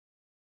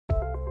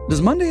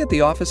Does Monday at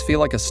the office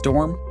feel like a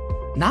storm?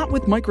 Not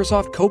with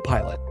Microsoft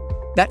Copilot.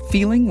 That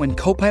feeling when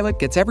Copilot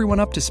gets everyone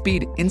up to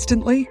speed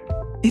instantly?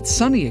 It's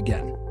sunny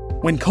again.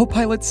 When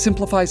Copilot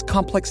simplifies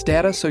complex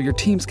data so your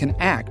teams can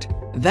act,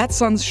 that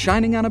sun's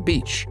shining on a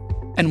beach.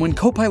 And when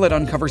Copilot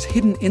uncovers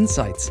hidden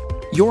insights,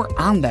 you're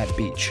on that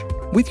beach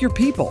with your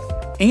people,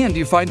 and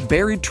you find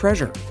buried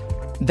treasure.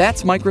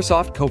 That's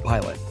Microsoft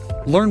Copilot.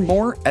 Learn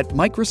more at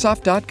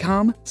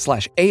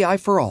Microsoft.com/AI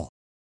for all.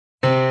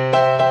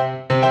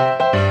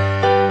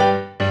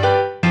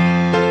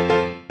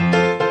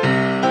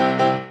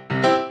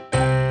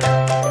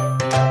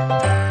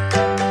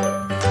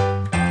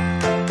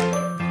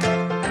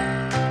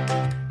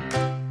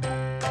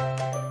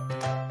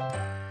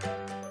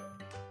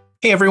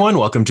 Hey everyone,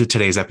 welcome to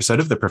today's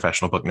episode of the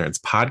Professional Book Nerds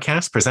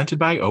podcast presented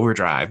by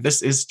Overdrive.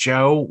 This is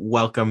Joe.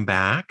 Welcome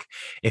back.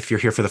 If you're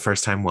here for the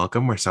first time,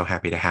 welcome. We're so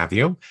happy to have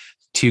you.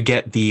 To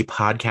get the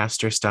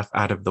podcaster stuff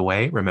out of the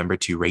way, remember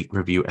to rate,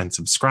 review, and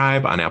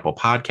subscribe on Apple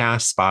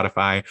Podcasts,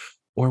 Spotify,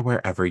 or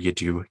wherever you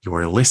do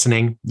your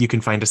listening. You can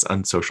find us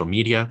on social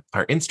media.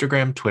 Our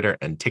Instagram, Twitter,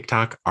 and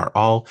TikTok are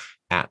all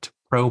at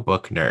Pro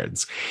Book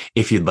Nerds.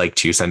 If you'd like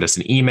to send us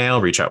an email,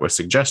 reach out with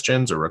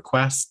suggestions or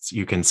requests,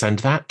 you can send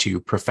that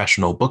to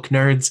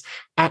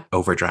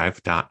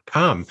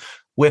professionalbooknerds@overdrive.com.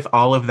 With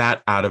all of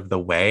that out of the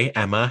way,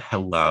 Emma,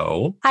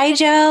 hello. Hi,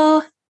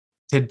 Joe.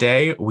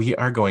 Today, we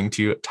are going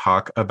to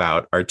talk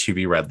about our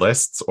to-be read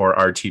lists or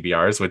our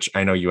TBRs, which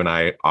I know you and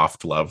I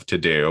oft love to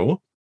do.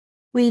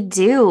 We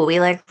do. We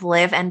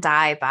live and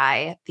die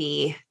by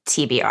the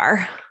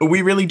TBR.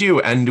 We really do.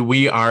 And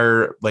we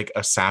are like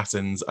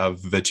assassins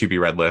of the to-be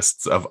read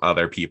lists of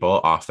other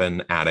people,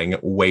 often adding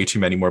way too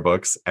many more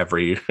books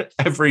every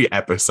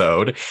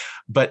episode.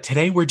 But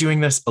today we're doing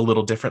this a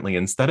little differently.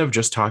 Instead of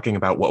just talking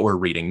about what we're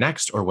reading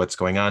next or what's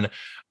going on,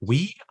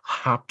 we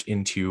hopped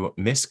into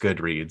Miss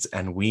Goodreads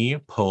and we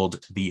pulled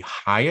the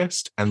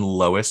highest and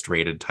lowest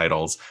rated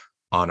titles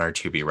on our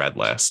to-be read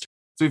list.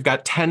 So we've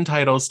got 10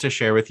 titles to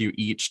share with you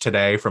each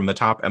today from the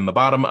top and the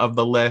bottom of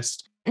the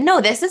list.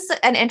 No, this is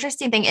an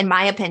interesting thing, in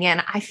my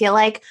opinion. I feel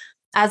like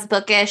as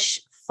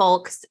bookish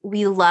folks,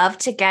 we love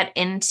to get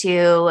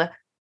into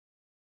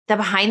the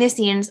behind the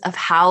scenes of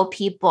how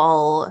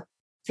people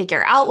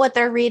figure out what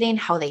they're reading,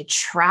 how they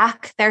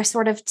track their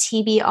sort of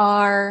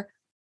TBR.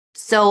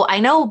 So I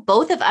know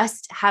both of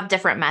us have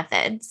different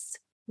methods,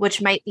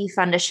 which might be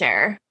fun to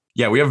share.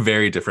 Yeah, we have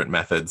very different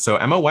methods. So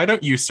Emma, why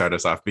don't you start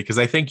us off? Because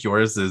I think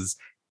yours is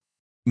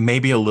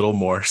maybe a little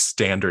more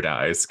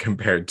standardized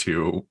compared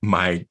to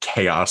my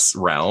chaos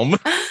realm.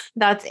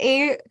 That's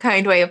a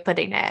kind way of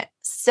putting it.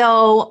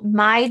 So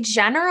my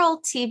general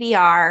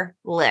TBR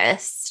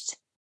list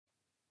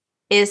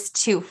is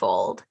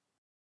twofold.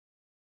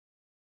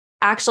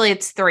 Actually,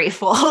 it's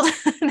threefold.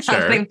 Now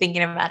that I'm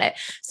thinking about it.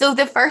 So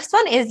the first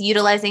one is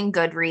utilizing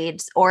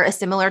Goodreads or a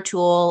similar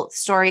tool,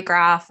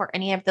 Storygraph, or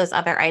any of those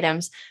other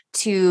items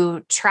to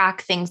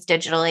track things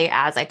digitally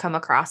as I come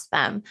across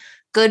them.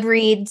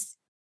 Goodreads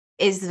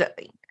is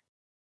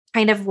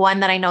kind of one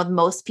that I know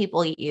most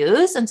people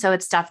use. And so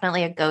it's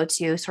definitely a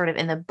go-to sort of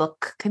in the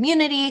book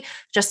community,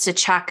 just to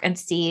check and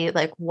see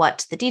like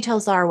what the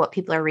details are, what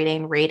people are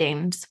reading,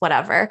 ratings,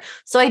 whatever.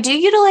 So I do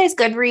utilize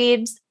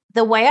Goodreads.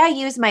 The way I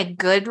use my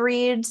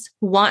Goodreads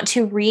want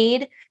to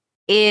read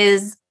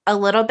is a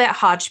little bit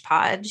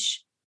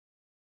hodgepodge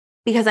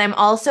because I'm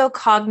also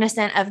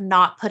cognizant of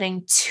not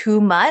putting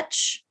too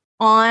much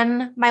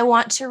on my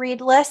want to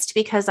read list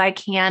because I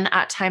can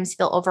at times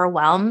feel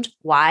overwhelmed.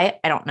 Why?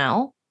 I don't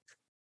know.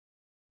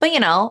 But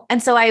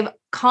and so I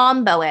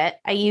combo it.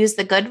 I use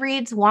the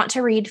Goodreads want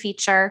to read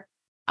feature.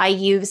 I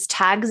use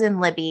tags in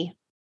Libby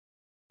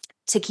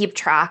to keep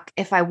track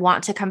if I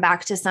want to come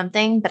back to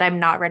something, but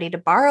I'm not ready to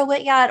borrow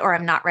it yet, or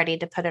I'm not ready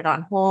to put it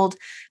on hold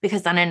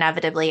because then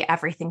inevitably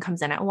everything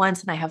comes in at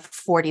once and I have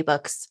 40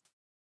 books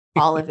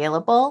all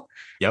available.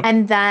 Yep.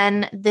 And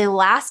then the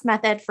last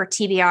method for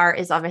TBR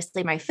is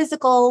obviously my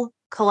physical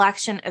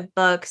collection of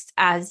books.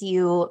 As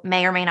you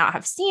may or may not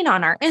have seen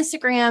on our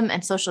Instagram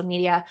and social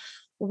media,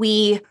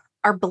 we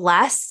are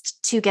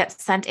blessed to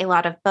get sent a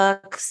lot of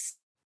books.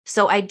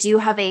 So I do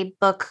have a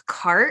book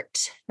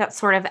cart that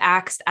sort of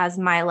acts as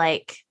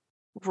my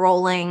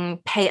rolling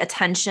pay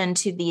attention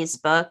to these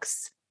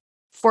books.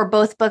 For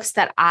both books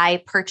that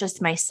I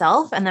purchased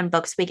myself and then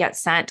books we get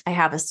sent, I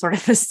have a sort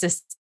of a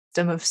system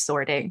of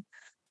sorting.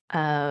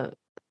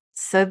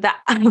 So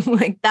that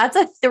that's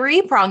a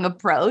 3-prong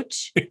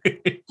approach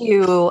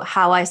to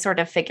how I sort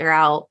of figure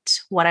out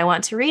what I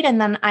want to read.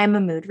 And then I'm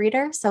a mood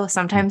reader. So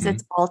sometimes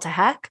it's all to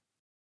heck.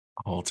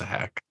 All to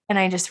heck. And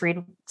I just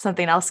read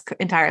something else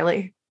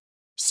entirely.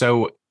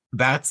 So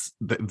that's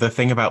the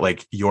thing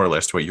about your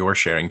list, what you're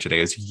sharing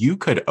today is you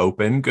could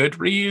open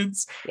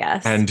Goodreads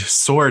and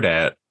sort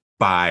it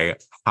by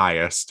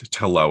highest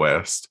to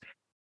lowest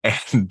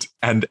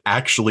and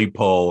actually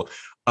pull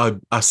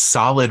a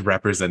solid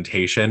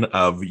representation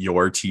of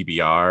your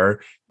TBR.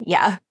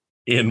 Yeah.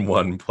 in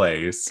one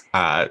place.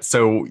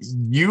 So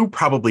you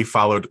probably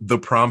followed the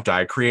prompt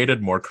I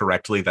created more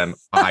correctly than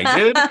I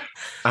did,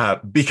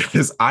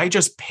 because I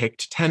just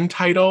picked 10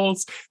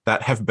 titles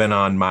that have been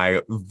on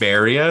my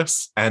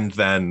various and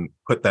then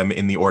put them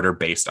in the order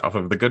based off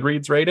of the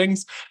Goodreads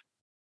ratings.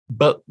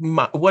 But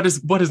what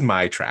does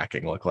my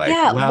tracking look like?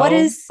 Yeah,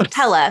 Well,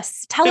 tell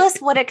us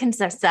what it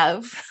consists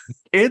of.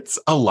 it's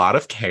a lot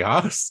of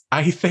chaos,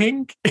 I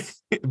think,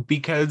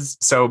 because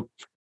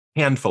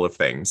handful of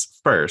things.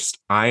 First,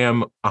 I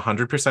am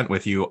 100%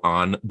 with you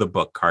on the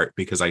book cart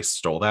because I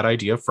stole that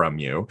idea from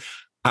you.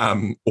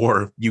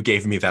 Or you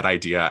gave me that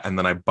idea and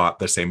then I bought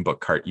the same book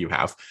cart you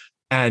have.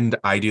 And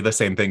I do the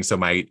same thing. So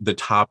the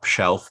top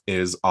shelf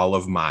is all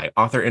of my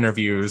author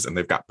interviews, and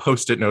they've got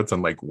post-it notes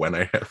on like when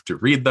I have to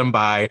read them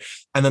by.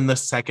 And then the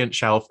second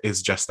shelf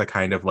is just the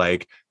kind of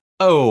like,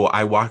 oh,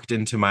 I walked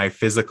into my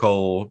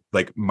physical,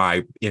 like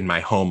in my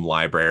home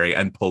library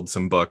and pulled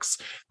some books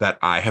that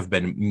I have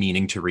been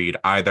meaning to read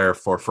either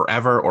for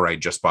forever or I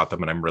just bought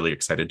them and I'm really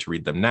excited to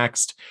read them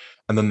next.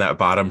 And then that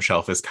bottom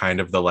shelf is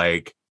kind of the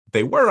like,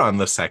 they were on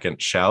the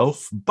second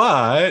shelf,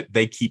 but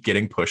they keep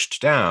getting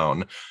pushed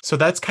down. So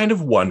that's kind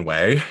of one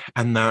way.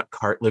 And that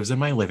cart lives in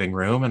my living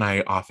room. And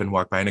I often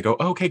walk by and I go,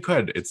 okay,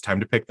 good. It's time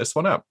to pick this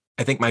one up.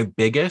 I think my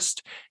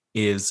biggest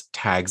is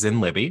tags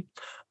in Libby.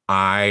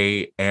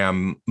 I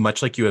am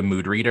much like you, a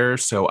mood reader.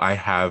 So I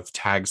have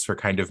tags for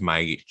kind of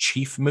my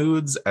chief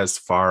moods as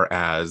far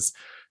as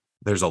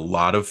there's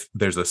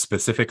a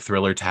specific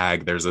thriller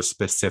tag. There's a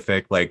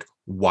specific like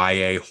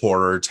YA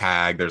horror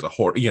tag. There's a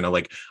horror,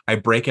 like I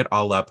break it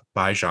all up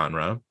by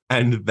genre.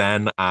 And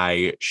then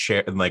I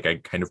share and like I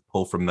kind of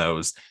pull from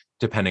those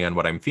depending on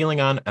what I'm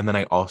feeling on. And then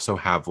I also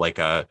have like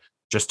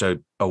just a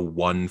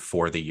one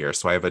for the year.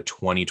 So I have a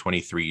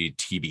 2023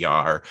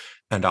 TBR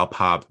and I'll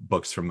pop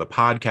books from the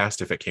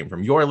podcast if it came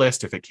from your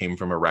list, if it came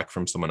from a rec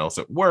from someone else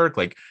at work,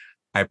 like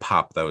I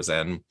pop those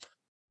in.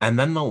 And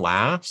then the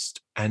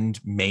last and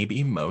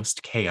maybe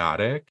most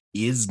chaotic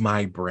is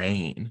my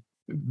brain.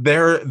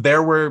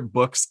 There were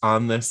books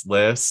on this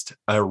list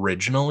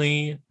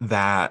originally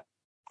that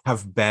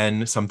have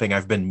been something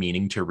I've been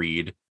meaning to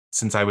read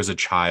since I was a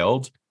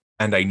child.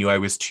 And I knew I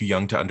was too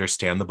young to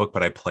understand the book,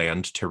 but I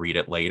planned to read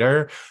it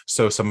later.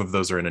 So some of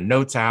those are in a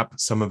notes app.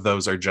 Some of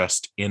those are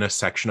just in a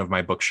section of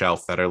my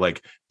bookshelf that are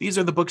like, these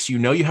are the books you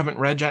haven't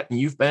read yet and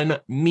you've been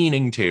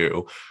meaning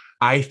to.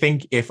 I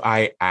think if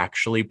I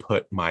actually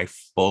put my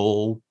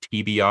full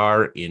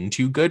TBR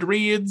into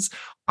Goodreads,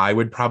 I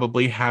would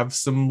probably have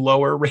some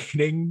lower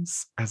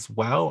ratings as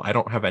well. I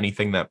don't have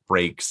anything that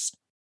breaks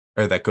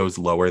or that goes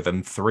lower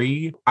than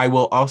 3. I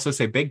will also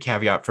say, big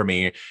caveat for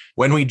me,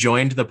 when we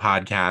joined the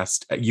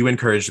podcast, you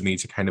encouraged me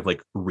to kind of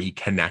like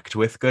reconnect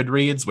with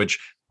Goodreads, which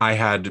I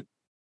had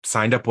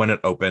signed up when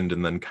it opened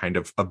and then kind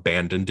of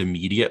abandoned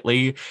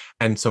immediately.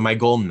 And so my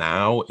goal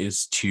now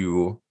is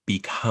to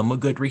become a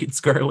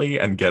Goodreads girly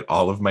and get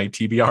all of my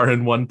TBR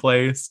in one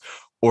place,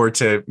 or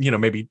to,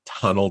 maybe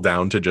tunnel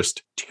down to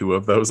just 2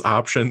 of those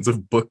options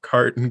of book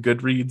cart and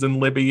Goodreads and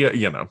Libby,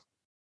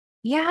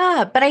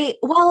 Yeah, but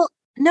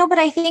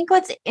I think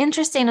what's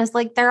interesting is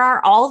like there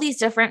are all these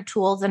different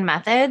tools and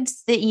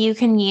methods that you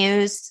can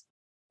use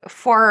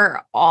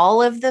for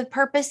all of the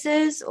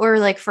purposes or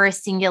like for a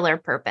singular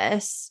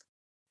purpose.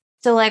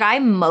 So like I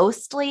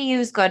mostly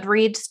use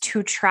Goodreads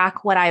to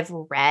track what I've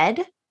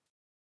read.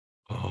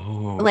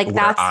 Oh, like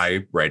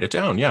I write it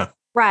down. Yeah.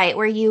 Right.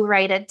 Where you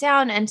write it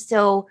down. And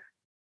so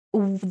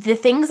the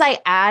things I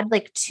add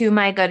like to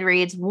my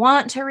Goodreads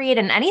want to read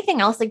and anything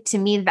else, like to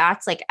me,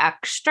 that's like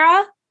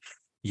extra.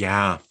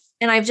 Yeah.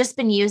 And I've just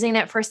been using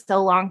it for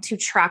so long to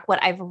track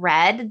what I've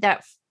read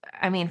that,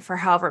 for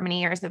however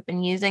many years I've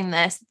been using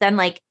this, then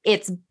like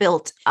it's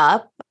built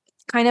up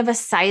kind of a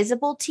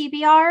sizable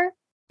TBR.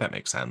 That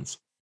makes sense.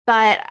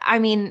 But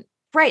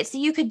right. So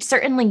you could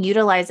certainly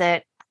utilize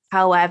it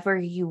however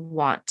you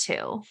want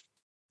to.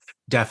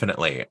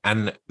 Definitely.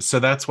 And so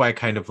that's why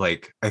kind of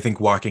like, I think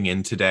walking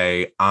in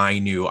today, I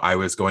knew I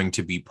was going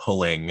to be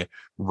pulling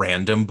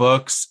random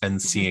books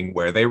and seeing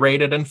where they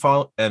rated and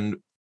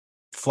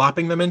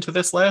flopping them into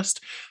this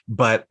list.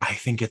 But I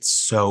think it's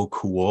so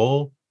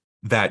cool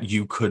that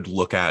you could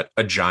look at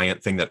a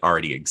giant thing that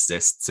already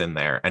exists in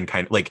there and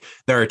kind of like,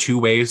 there are 2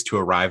 ways to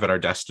arrive at our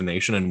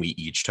destination and we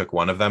each took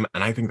one of them.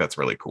 And I think that's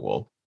really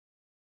cool.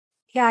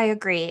 Yeah, I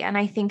agree. And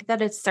I think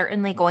that it's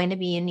certainly going to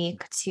be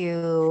unique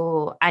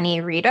to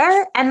any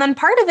reader. And then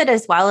part of it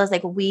as well is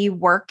like we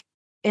work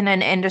in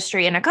an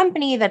industry, in a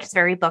company that's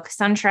very book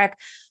centric.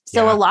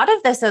 So a lot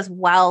of this as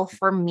well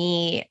for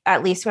me,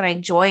 at least when I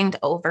joined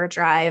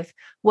Overdrive,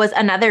 was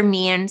another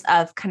means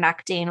of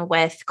connecting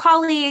with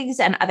colleagues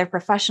and other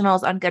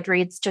professionals on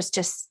Goodreads,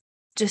 just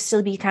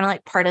to be kind of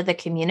like part of the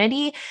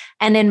community.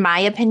 And in my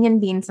opinion,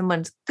 being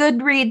someone's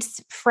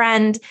Goodreads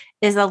friend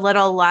is a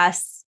little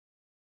less,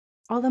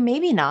 although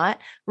maybe not,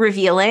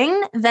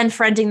 revealing than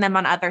friending them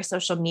on other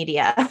social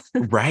media.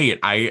 Right.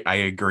 I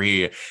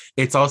agree.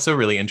 It's also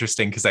really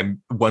interesting because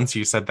once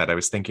you said that, I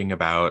was thinking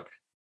about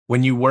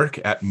when you work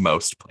at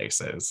most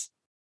places,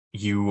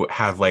 you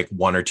have like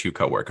 1 or 2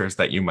 coworkers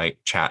that you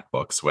might chat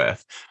books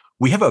with.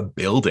 we have a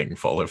building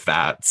full of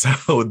that.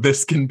 So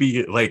this can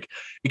be like,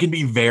 it can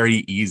be very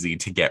easy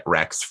to get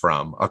recs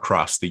from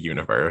across the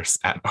universe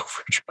at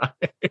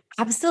Overdrive.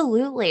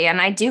 Absolutely.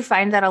 And I do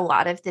find that a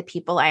lot of the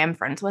people I am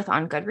friends with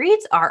on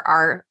Goodreads are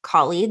our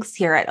colleagues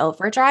here at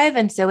Overdrive.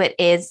 And so it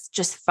is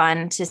just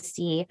fun to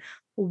see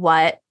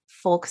what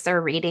folks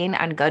are reading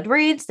on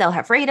Goodreads. They'll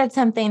have rated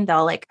something,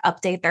 they'll like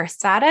update their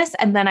status.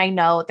 And then I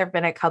know there've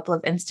been a couple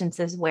of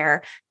instances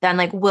where then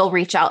like we'll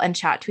reach out and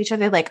chat to each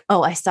other like,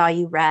 oh, I saw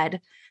you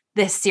read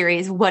this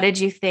series. What did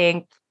you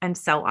think? And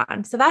so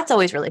on. So that's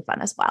always really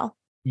fun as well.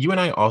 You and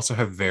I also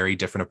have very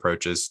different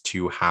approaches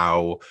to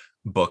how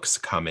books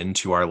come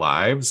into our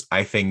lives.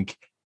 I think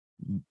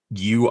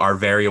you are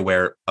very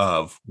aware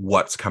of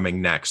what's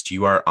coming next.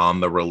 You are on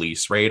the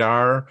release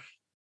radar.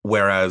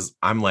 Whereas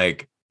I'm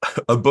like,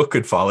 a book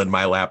could fall in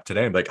my lap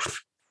today. I'm like,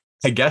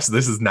 I guess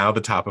this is now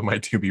the top of my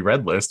to be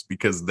read list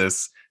because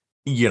this,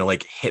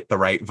 like hit the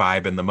right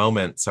vibe in the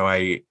moment. So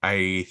I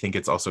think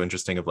it's also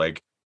interesting of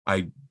like,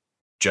 I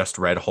just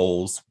read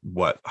Holes,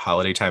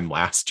 holiday time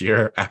last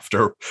year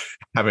after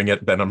having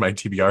it been on my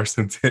TBR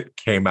since it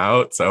came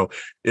out. So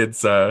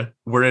it's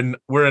we're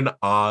an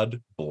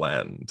odd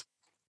blend.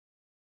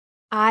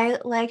 I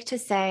like to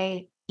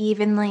say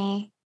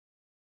evenly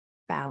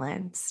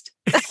balanced.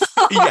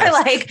 Yes,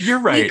 like you're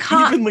right.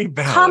 Evenly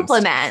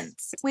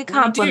balanced. We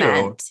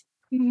complement.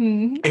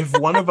 Mm-hmm. If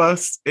one of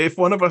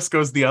us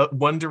goes the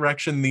one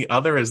direction, the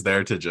other is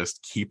there to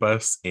just keep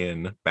us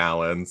in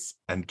balance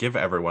and give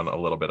everyone a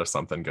little bit of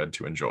something good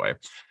to enjoy.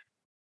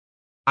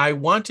 I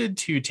wanted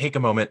to take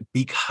a moment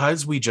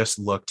because we just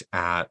looked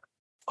at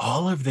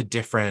all of the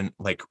different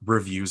like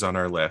reviews on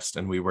our list,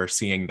 and we were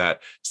seeing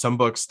that some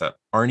books that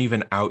aren't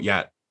even out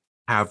yet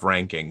have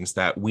rankings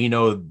that we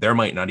know there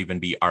might not even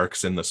be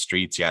arcs in the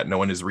streets yet. No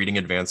one is reading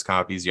advanced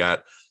copies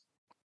yet,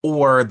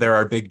 or there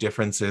are big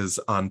differences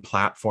on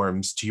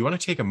platforms. Do you want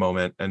to take a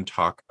moment and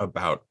talk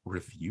about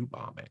review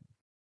bombing?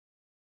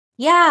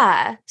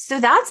 Yeah. So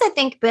that's, I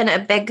think, been a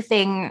big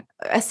thing,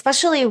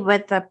 especially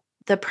with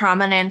the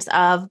prominence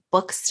of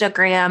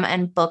Bookstagram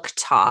and Book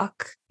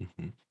Talk,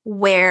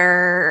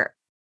 where,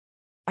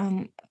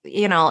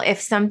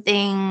 if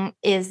something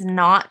is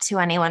not to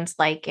anyone's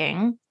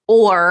liking,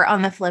 or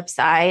on the flip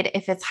side,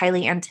 if it's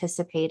highly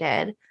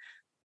anticipated,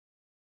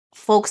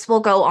 folks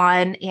will go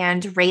on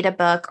and rate a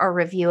book or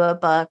review a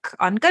book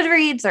on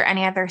Goodreads or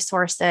any other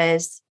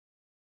sources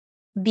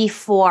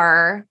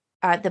before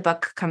the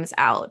book comes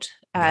out.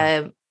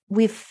 Yeah.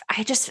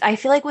 I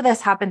feel like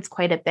this happens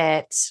quite a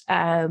bit,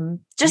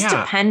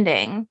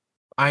 depending.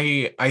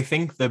 I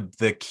think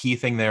the key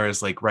thing there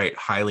is like, right,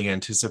 highly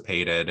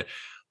anticipated.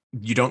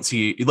 You don't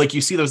see, like,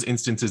 you see those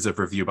instances of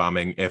review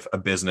bombing if a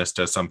business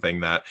does something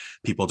that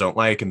people don't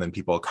like, and then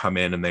people come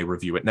in and they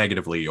review it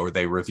negatively, or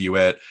they review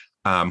it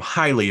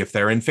highly if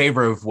they're in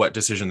favor of what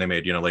decision they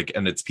made,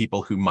 and it's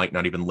people who might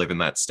not even live in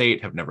that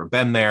state, have never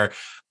been there,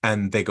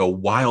 and they go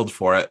wild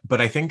for it.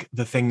 But I think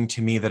the thing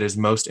to me that is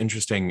most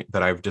interesting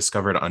that I've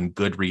discovered on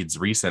Goodreads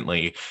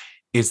recently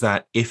is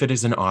that if it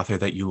is an author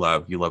that you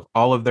love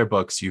all of their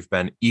books, you've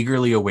been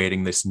eagerly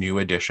awaiting this new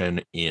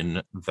edition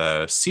in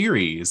the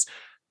series,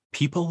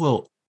 people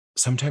will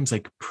sometimes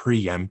like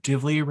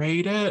preemptively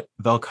rate it.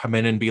 They'll come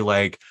in and be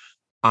like,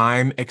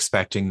 I'm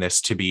expecting this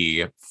to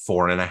be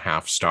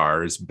 4.5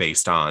 stars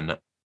based on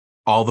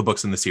all the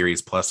books in the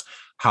series, plus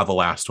how the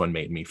last one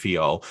made me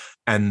feel.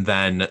 And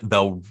then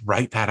they'll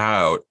write that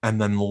out. And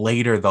then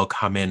later they'll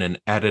come in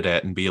and edit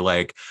it and be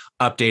like,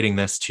 updating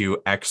this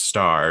to X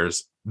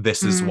stars.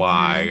 This is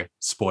why,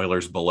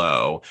 spoilers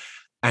below.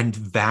 And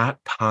that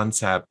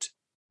concept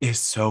is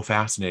so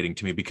fascinating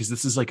to me because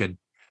this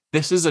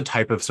is a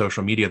type of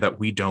social media that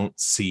we don't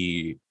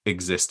see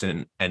exist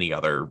in any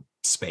other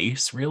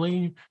space,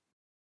 really.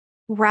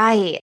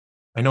 Right.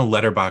 I know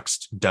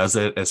Letterboxd does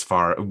it as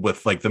far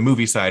with like the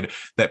movie side,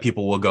 that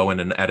people will go in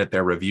and edit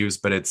their reviews,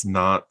 but it's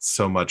not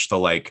so much the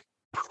like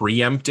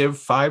preemptive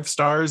 5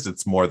 stars.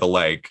 It's more the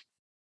like,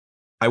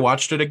 I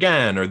watched it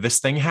again, or this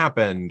thing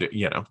happened,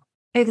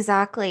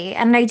 Exactly.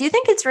 And I do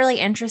think it's really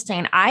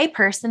interesting. I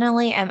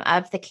personally am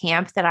of the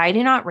camp that I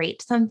do not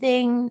rate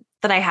something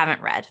that I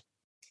haven't read.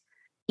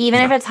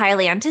 Even if it's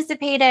highly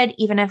anticipated,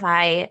 even if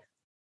I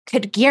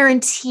could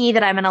guarantee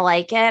that I'm going to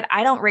like it,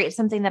 I don't rate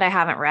something that I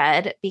haven't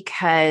read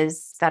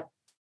because that,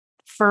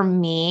 for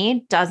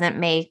me, doesn't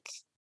make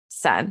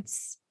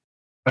sense.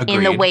 Agreed.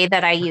 In the way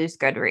that I use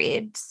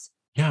Goodreads.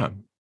 Yeah.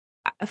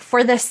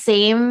 For the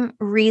same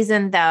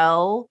reason,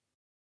 though,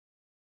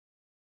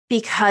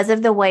 because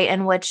of the way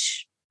in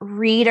which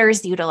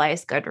readers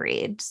utilize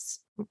Goodreads,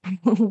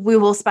 we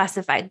will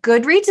specify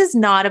Goodreads is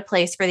not a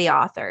place for the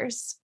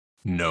authors.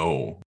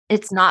 No.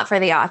 It's not for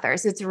the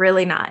authors. It's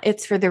really not.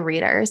 It's for the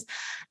readers.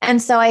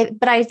 And so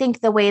I think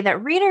the way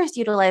that readers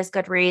utilize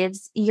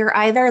Goodreads, you're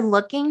either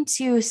looking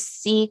to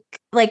seek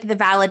like the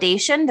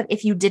validation that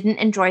if you didn't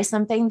enjoy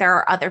something, there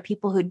are other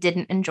people who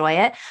didn't enjoy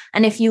it.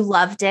 And if you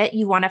loved it,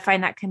 you want to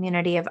find that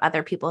community of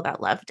other people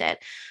that loved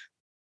it.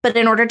 But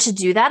in order to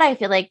do that, I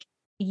feel like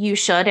you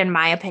should, in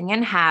my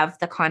opinion, have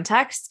the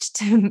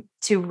context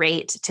to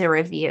rate, to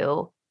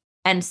review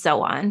and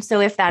so on. So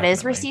if that is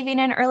Definitely. receiving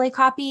an early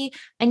copy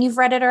and you've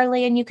read it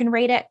early and you can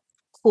rate it,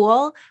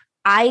 cool.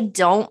 I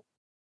don't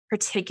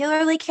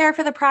particularly care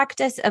for the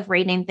practice of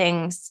rating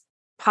things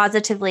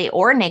positively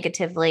or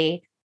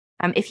negatively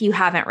if you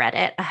haven't read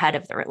it ahead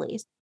of the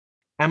release.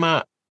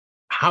 Emma,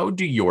 how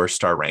do your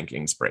star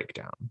rankings break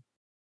down?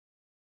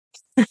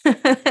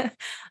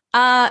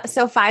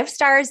 So 5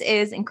 stars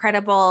is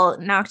incredible,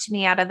 knocked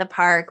me out of the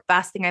park,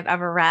 best thing I've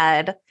ever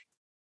read,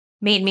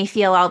 made me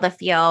feel all the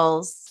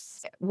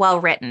feels, well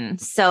written.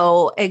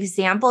 So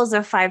examples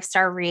of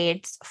 5-star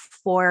reads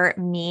for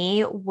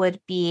me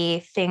would be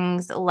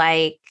things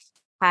like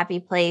Happy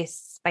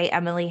Place by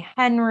Emily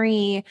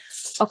Henry,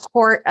 A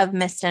Court of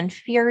Mist and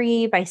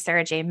Fury by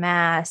Sarah J.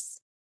 Maas.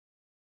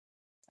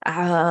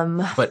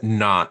 But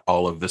not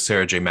all of the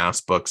Sarah J.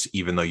 Maas books,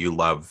 even though you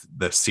love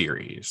the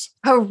series.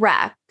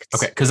 Correct.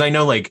 Okay. Because I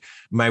know like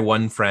my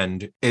one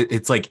friend,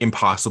 it's like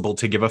impossible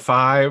to give a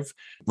 5.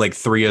 Like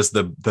 3 is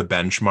the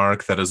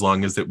benchmark that as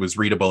long as it was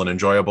readable and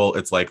enjoyable,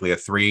 it's likely a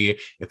 3.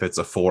 If it's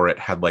a 4, it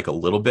had like a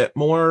little bit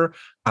more.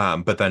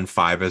 But then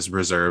 5 is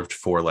reserved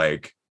for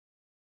like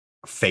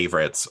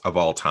favorites of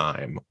all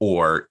time,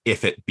 or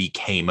if it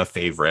became a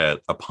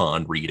favorite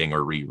upon reading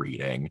or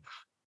rereading.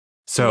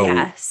 So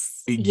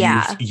yes.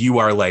 Yeah. you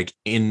are like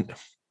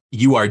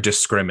you are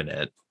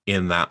discriminate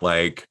in that,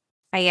 like,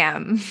 I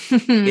am.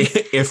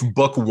 if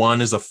book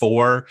 1 is a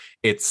 4,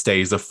 it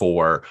stays a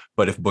 4.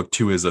 But if book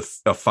 2 is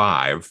a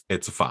 5,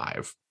 it's a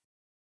 5.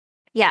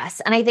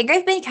 Yes. And I think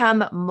I've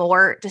become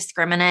more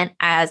discriminate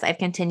as I've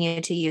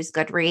continued to use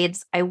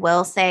Goodreads. I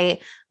will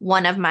say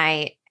one of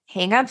my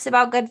hangups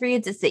about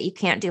Goodreads is that you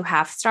can't do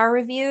half-star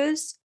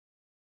reviews.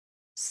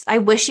 I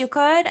wish you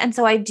could. And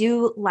so I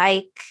do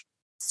like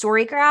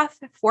Storygraph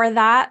for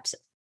that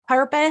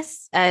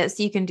purpose. So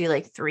you can do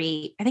like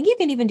 3, I think you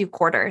can even do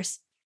quarters.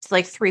 It's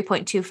like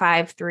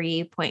 3.25,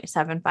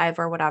 3.75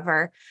 or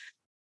whatever.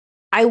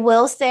 I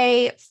will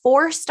say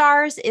 4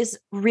 stars is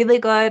really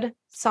good,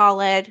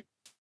 solid,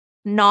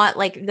 not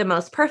like the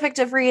most perfect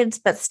of reads,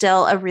 but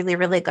still a really,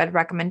 really good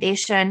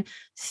recommendation.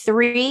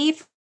 3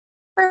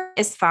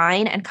 is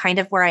fine and kind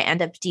of where I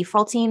end up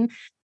defaulting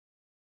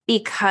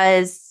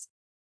because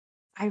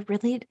I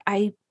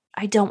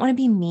don't want to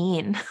be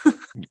mean.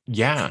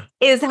 Yeah.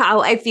 Is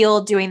how I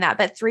feel doing that.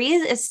 But 3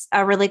 is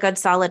a really good,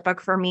 solid book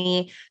for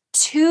me.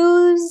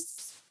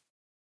 2s,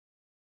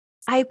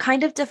 I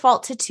kind of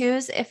default to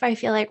 2s if I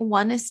feel like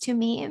 1 is too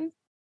mean.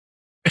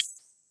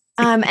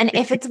 And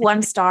if it's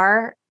 1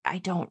 star, I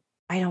don't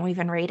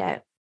even rate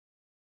it.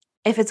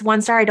 If it's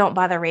 1 star, I don't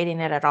bother rating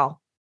it at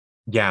all.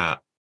 Yeah.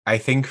 I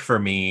think for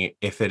me,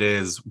 if it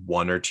is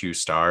 1 or 2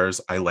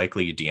 stars, I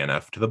likely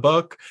DNF'd the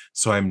book.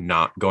 So I'm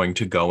not going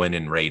to go in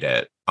and rate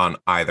it on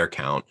either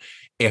count.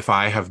 If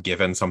I have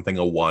given something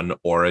a 1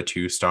 or a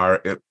 2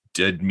 star, it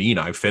did mean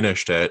I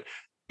finished it.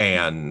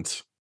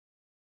 And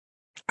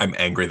I'm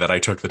angry that I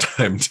took the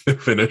time to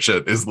finish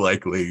it is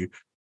likely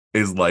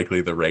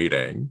the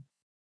rating.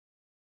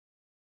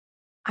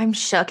 I'm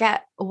shook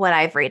at what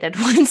I've rated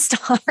 1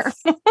 star.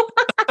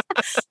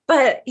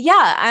 But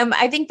yeah,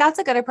 I think that's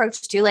a good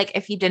approach too. Like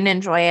if you didn't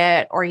enjoy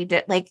it or you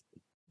did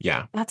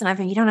yeah, that's enough.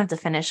 You don't have to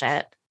finish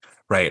it.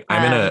 Right.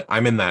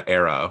 I'm in that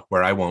era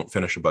where I won't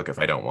finish a book if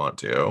I don't want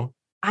to.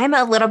 I'm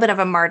a little bit of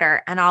a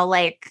martyr and I'll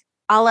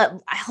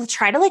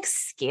try to like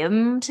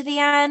skim to the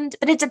end,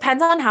 but it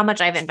depends on how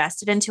much I've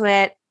invested into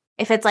it.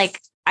 If it's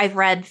like I've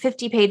read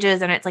 50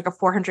 pages and it's like a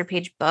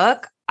 400-page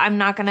book, I'm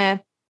not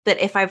gonna. But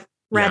if I've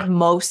read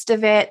most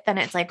of it, then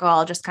it's like, oh,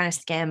 I'll just kind of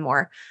skim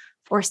or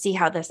see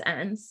how this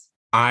ends.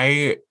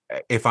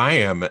 If I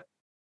am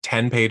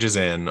 10 pages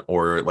in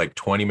or like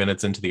 20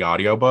 minutes into the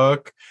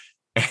audiobook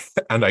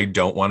and I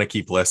don't want to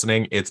keep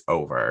listening, it's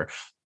over.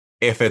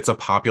 If it's a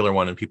popular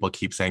one and people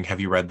keep saying, have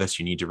you read this?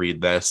 You need to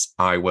read this.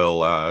 I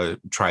will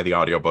try the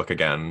audiobook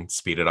again,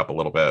 speed it up a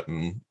little bit,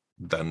 and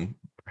then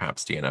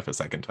perhaps DNF a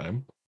second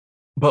time.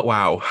 But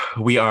wow,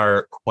 we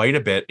are quite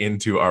a bit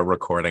into our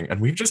recording and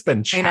we've just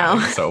been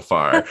chatting so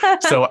far.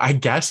 So I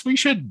guess we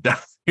should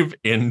dive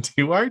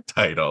into our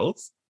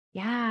titles.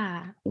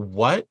 Yeah.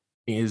 What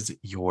is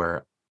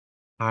your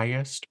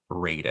highest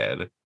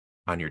rated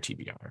on your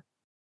TBR?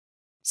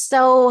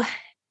 So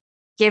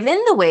given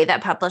the way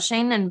that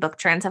publishing and book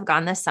trends have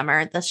gone this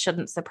summer, this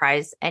shouldn't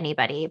surprise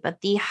anybody,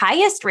 but the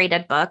highest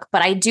rated book,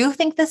 but I do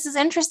think this is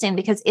interesting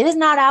because it is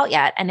not out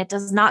yet and it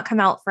does not come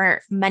out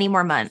for many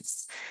more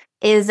months,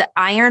 is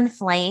Iron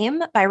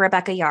Flame by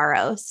Rebecca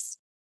Yarros.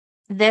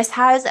 This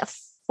has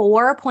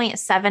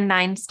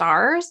 4.79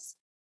 stars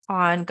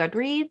on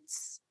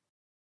Goodreads.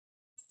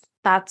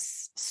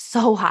 That's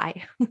so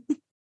high.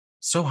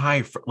 So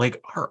high.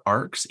 Like, are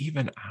arcs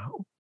even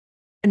out?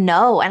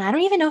 No. And I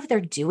don't even know if they're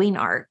doing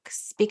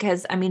arcs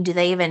because, I mean, do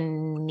they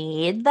even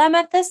need them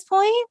at this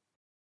point?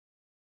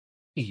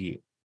 Yeah.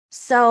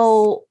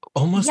 So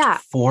almost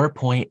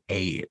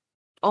 4.8.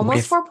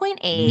 Almost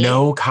 4.8.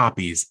 No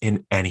copies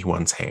in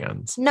anyone's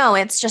hands. No,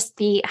 it's just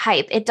the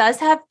hype. It does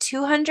have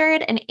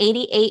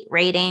 288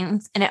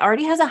 ratings and it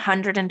already has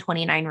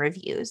 129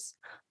 reviews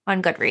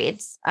on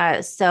Goodreads.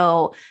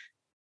 So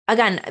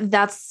again,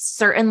 that's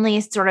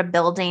certainly sort of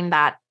building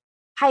that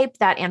hype,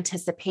 that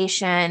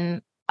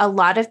anticipation. A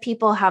lot of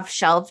people have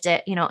shelved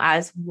it,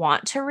 as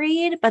want to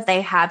read, but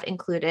they have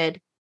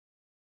included,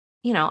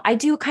 I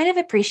do kind of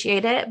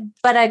appreciate it.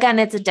 But again,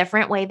 it's a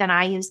different way than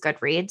I use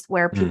Goodreads,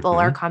 where people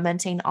are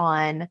commenting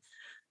on,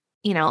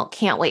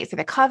 can't wait for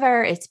the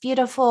cover. It's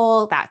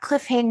beautiful, that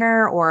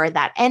cliffhanger or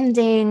that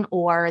ending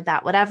or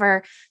that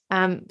whatever.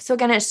 So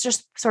again, it's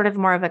just sort of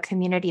more of a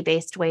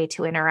community-based way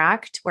to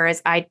interact.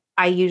 Whereas I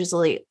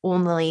usually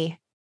only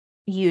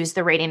use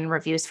the rating and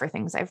reviews for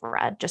things I've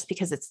read just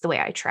because it's the way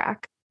I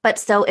track. But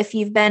so if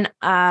you've been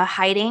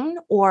hiding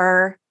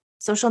or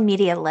social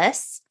media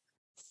lists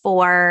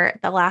for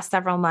the last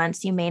several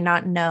months, you may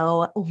not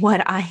know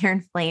what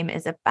Iron Flame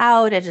is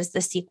about. It is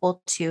the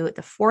sequel to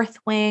The Fourth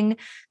Wing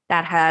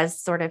that has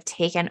sort of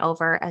taken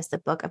over as the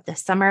book of the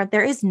summer.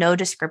 There is no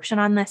description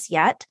on this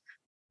yet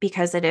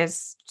because it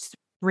is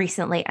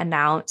recently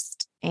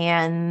announced.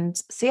 And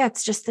so, yeah,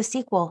 it's just the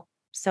sequel.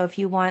 So if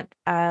you want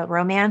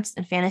romance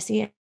and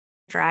fantasy and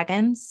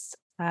dragons,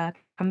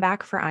 come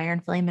back for Iron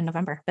Flame in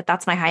November. But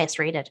that's my highest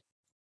rated.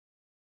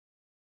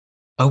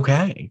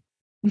 Okay.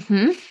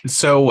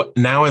 So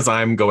now as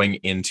I'm going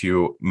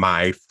into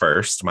my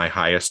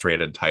highest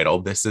rated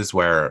title, this is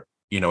where,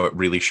 it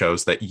really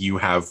shows that you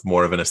have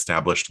more of an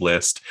established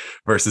list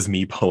versus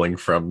me pulling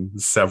from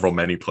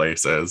many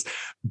places.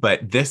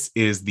 But this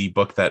is the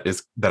book that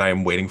I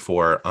am waiting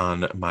for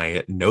on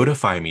my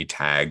Notify Me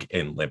tag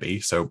in Libby.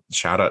 So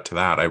shout out to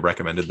that. I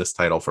recommended this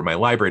title for my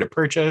library to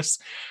purchase.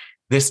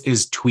 This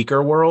is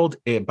Tweaker World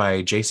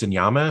by Jason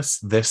Yamas.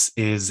 This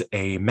is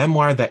a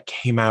memoir that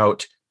came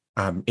out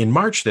in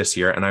March this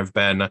year, and I've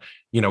been,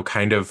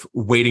 kind of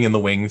waiting in the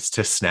wings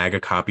to snag a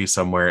copy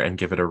somewhere and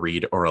give it a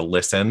read or a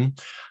listen.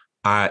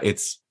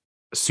 It's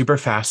super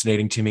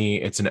fascinating to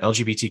me. It's an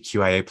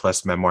LGBTQIA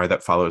plus memoir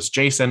that follows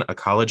Jason, a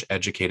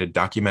college-educated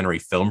documentary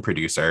film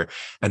producer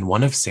and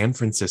one of San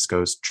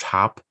Francisco's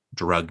top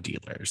drug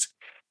dealers.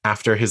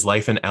 After his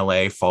life in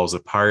LA falls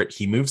apart,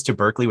 he moves to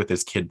Berkeley with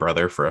his kid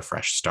brother for a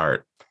fresh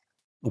start.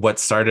 What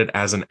started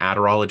as an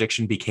Adderall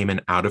addiction became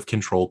an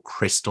out-of-control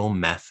crystal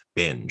meth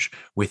binge.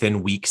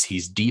 Within weeks,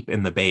 he's deep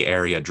in the Bay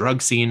Area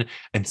drug scene,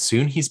 and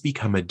soon he's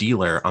become a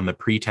dealer on the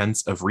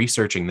pretense of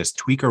researching this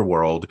tweaker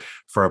world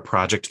for a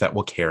project that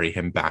will carry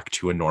him back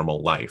to a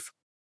normal life.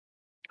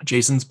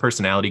 Jason's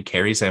personality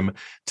carries him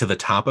to the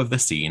top of the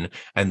scene,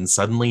 and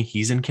suddenly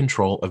he's in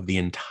control of the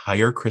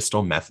entire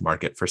crystal meth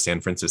market for San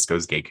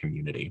Francisco's gay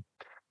community.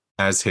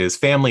 As his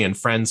family and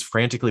friends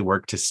frantically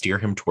work to steer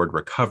him toward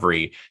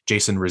recovery,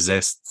 Jason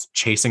resists,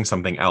 chasing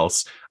something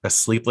else, a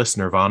sleepless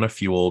nirvana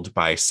fueled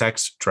by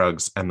sex,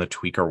 drugs, and the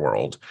tweaker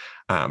world.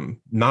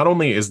 Not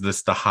only is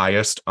this the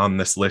highest on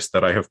this list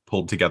that I have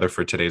pulled together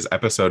for today's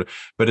episode,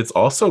 but it's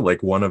also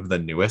like one of the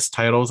newest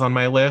titles on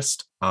my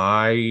list.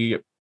 I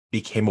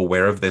became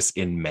aware of this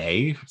in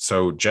May,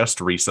 so just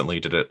recently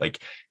did it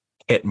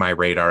hit my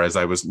radar as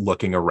I was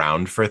looking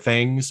around for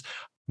things.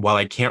 While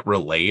I can't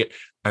relate,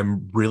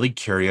 I'm really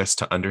curious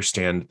to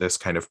understand this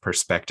kind of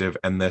perspective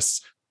and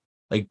this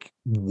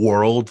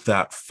world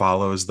that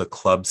follows the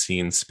club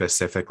scene,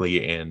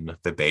 specifically in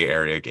the Bay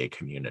Area gay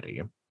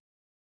community.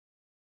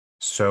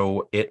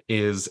 So it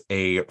is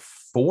a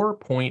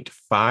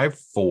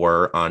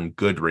 4.54 on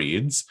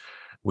Goodreads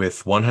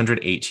with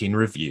 118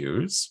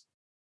 reviews.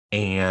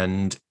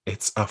 And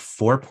it's a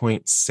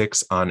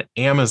 4.6 on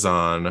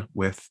Amazon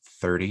with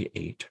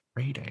 38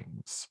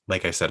 ratings.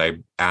 Like I said, I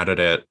added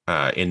it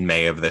in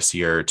May of this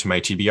year to my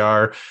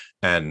TBR,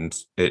 and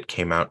it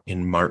came out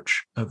in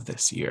March of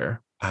this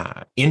year.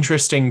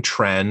 Interesting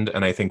trend,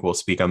 and I think we'll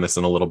speak on this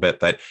in a little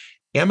bit, that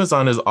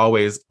Amazon is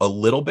always a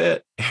little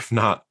bit, if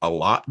not a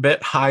lot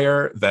bit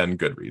higher than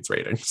Goodreads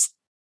ratings.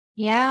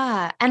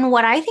 Yeah. And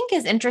what I think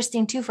is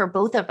interesting too for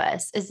both of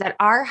us is that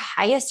our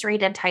highest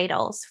rated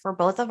titles for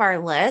both of our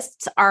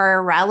lists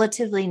are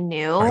relatively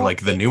new. Or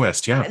the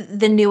newest, yeah.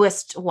 The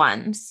newest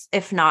ones,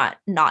 if not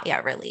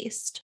yet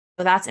released.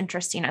 So that's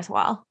interesting as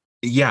well.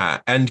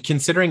 Yeah. And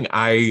considering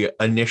I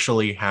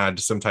initially had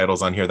some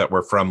titles on here that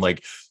were from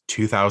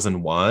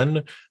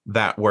 2001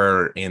 that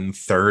were in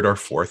third or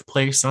fourth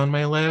place on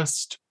my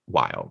list,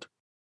 wild.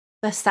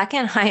 The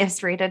second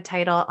highest rated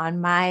title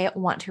on my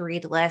want to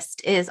read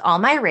list is All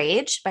My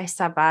Rage by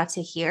Sabaa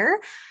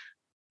Tahir.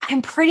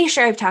 I'm pretty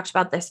sure I've talked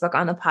about this book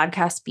on the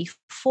podcast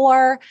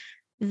before.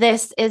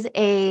 This is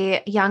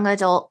a young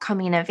adult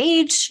coming of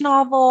age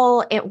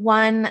novel. It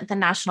won the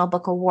National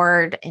Book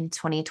Award in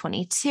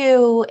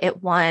 2022.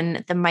 It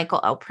won the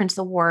Michael L. Prince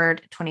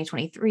Award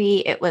 2023.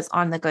 It was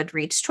on the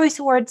Goodreads Choice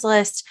Awards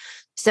list.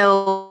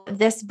 So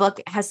this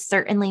book has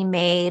certainly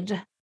made,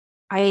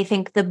 I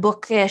think, the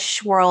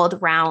bookish world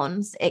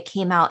rounds. It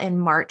came out in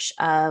March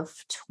of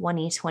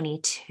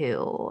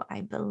 2022, I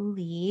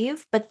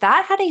believe, but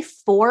that had a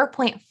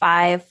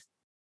 4.5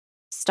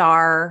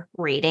 star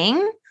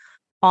rating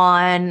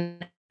on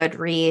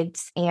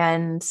Goodreads.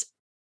 And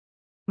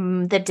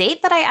the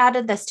date that I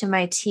added this to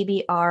my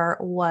TBR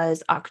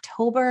was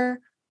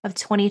October of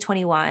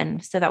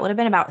 2021. So that would have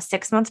been about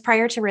 6 months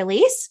prior to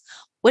release,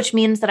 which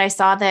means that I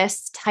saw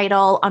this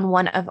title on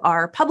one of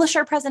our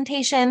publisher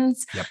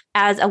presentations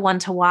as a one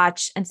to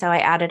watch. And so I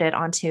added it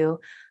onto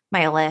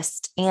my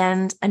list.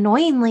 And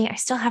annoyingly, I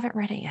still haven't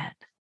read it yet.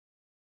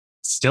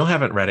 Still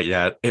haven't read it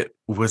yet. It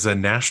was a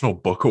National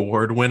Book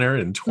Award winner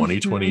in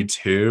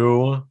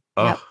 2022.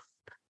 Yep.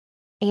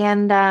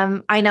 And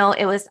I know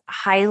it was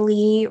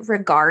highly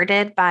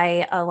regarded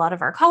by a lot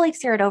of our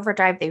colleagues here at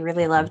Overdrive. They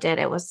really loved it.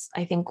 It was,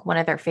 I think, one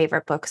of their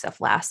favorite books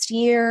of last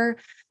year.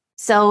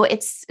 So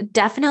it's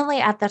definitely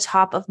at the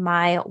top of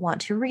my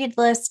want to read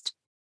list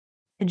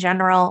in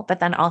general, but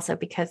then also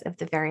because of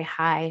the very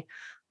high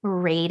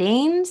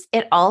ratings.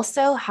 It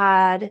also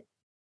had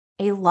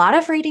a lot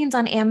of ratings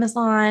on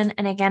Amazon.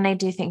 And again, I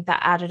do think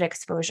that added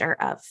exposure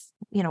of,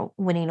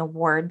 winning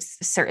awards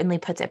certainly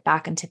puts it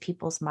back into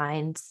people's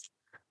minds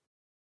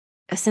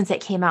since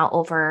it came out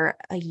over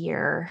a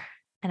year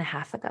and a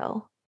half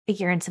ago, a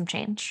year and some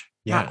change,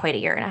 not quite a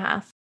year and a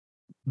half.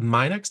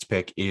 My next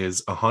pick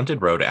is A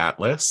Haunted Road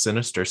Atlas,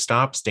 Sinister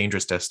Stops,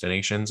 Dangerous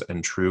Destinations,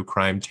 and True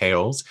Crime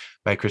Tales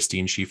by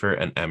Christine Schieffer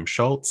and M.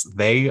 Schultz.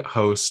 They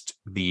host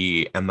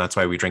the And That's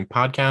Why We Drink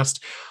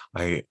podcast.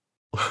 I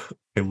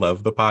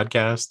love the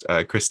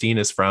podcast. Christine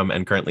is from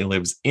and currently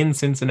lives in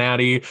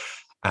Cincinnati.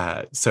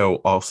 So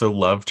also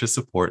love to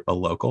support a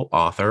local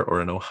author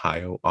or an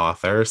Ohio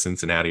author.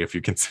 Cincinnati, if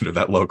you consider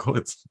that local,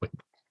 it's like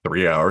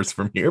 3 hours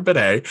from here, but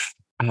hey,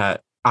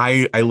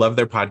 I love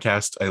their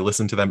podcast. I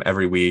listen to them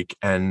every week,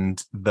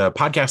 and the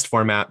podcast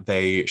format,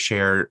 they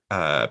share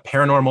a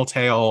paranormal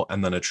tale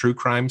and then a true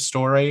crime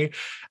story.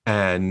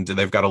 And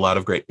they've got a lot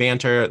of great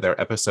banter. Their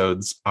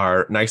episodes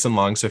are nice and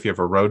long. So if you have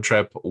a road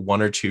trip,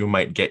 1 or 2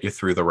 might get you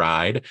through the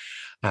ride.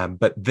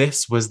 But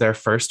this was their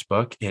first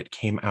book. It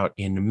came out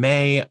in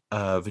May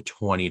of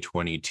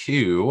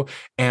 2022,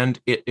 and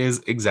it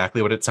is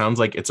exactly what it sounds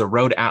like. It's a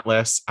road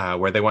atlas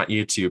where they want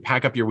you to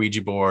pack up your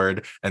Ouija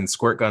board and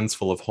squirt guns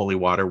full of holy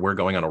water. We're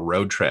going on a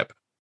road trip.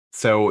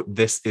 So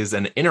this is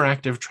an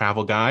interactive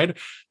travel guide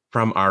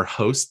from our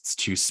hosts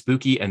to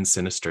spooky and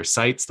sinister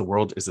sights. The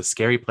world is a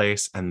scary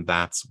place, and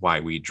that's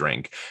why we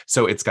drink.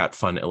 So it's got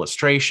fun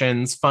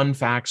illustrations, fun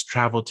facts,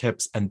 travel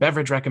tips, and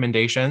beverage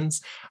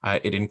recommendations.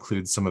 It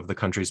includes some of the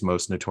country's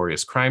most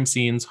notorious crime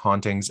scenes,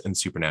 hauntings, and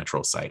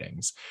supernatural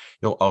sightings.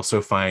 You'll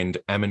also find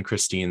Em and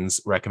Christine's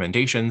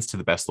recommendations to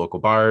the best local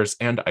bars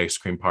and ice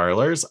cream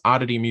parlors,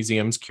 oddity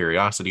museums,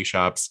 curiosity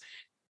shops,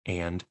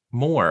 and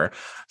more.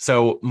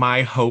 So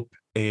my hope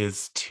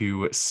is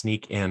to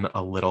sneak in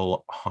a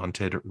little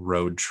haunted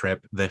road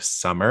trip this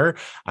summer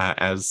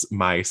as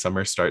my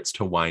summer starts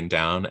to wind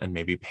down, and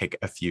maybe pick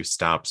a few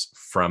stops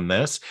from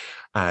this.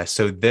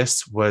 So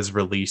this was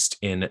released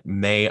in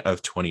May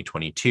of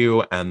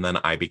 2022, and then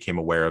I became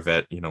aware of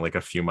it, like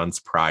a few months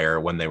prior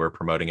when they were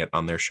promoting it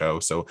on their show.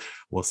 So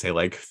we'll say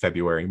like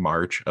February,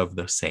 March of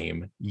the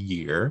same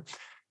year.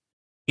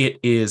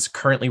 It is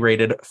currently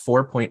rated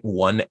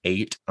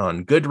 4.18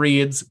 on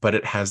Goodreads, but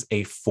it has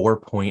a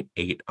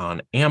 4.8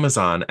 on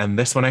Amazon. And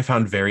this one I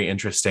found very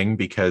interesting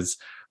because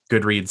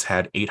Goodreads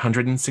had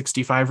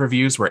 865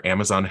 reviews where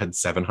Amazon had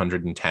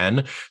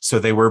 710. So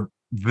they were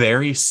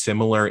very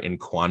similar in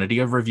quantity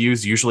of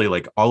reviews. Usually,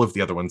 like all of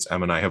the other ones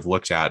Em and I have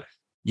looked at,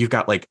 you've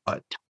got like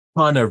a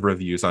ton of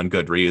reviews on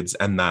Goodreads,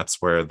 and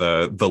that's where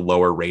the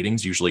lower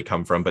ratings usually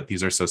come from. But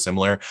these are so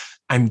similar.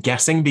 I'm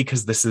guessing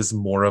because this is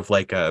more of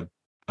like a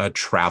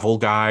travel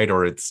guide,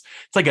 or it's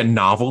like a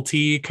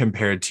novelty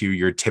compared to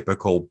your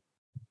typical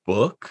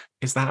book.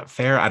 Is that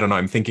fair? I don't know.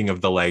 I'm thinking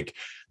of the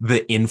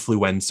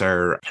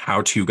influencer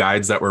how-to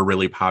guides that were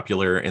really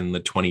popular in the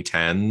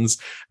 2010s,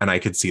 and I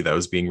could see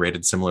those being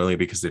rated similarly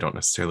because they don't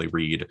necessarily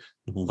read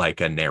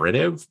like a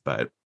narrative.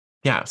 But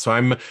yeah, so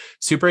I'm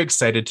super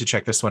excited to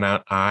check this one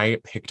out. I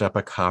picked up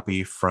a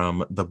copy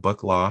from the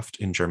Book Loft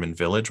in German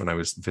Village when I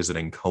was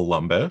visiting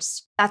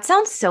Columbus. That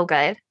sounds so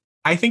good.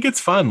 I think it's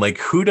fun. Like,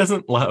 who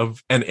doesn't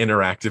love an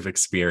interactive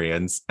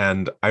experience?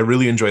 And I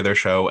really enjoy their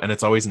show. And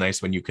it's always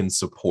nice when you can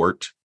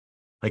support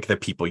like the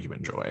people you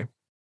enjoy.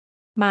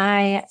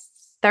 My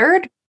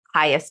third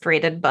highest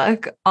rated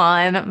book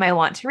on my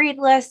want to read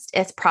list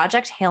is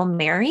Project Hail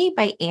Mary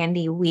by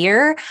Andy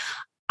Weir.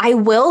 I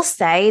will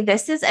say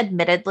this is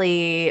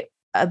admittedly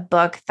a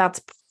book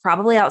that's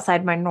probably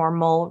outside my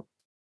normal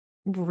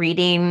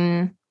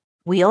reading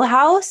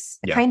wheelhouse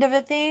kind of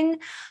a thing,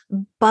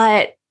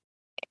 but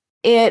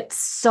it's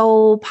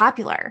so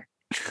popular.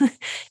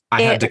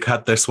 I had to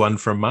cut this one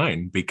from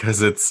mine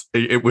because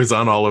it was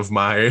on all of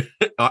my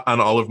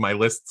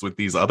lists with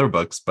these other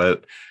books,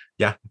 but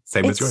yeah,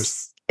 same as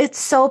yours. It's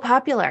so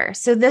popular.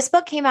 So this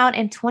book came out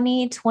in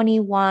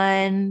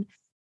 2021,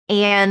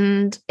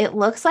 and it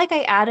looks like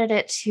I added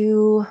it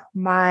to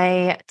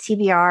my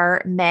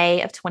TBR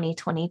May of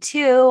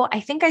 2022. I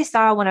think I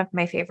saw one of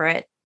my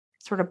favorite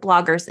sort of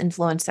bloggers,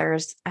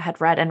 influencers had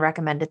read and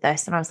recommended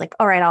this, and I was like,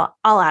 all right,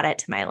 I'll add it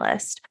to my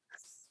list.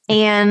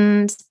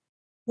 And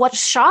what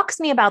shocks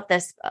me about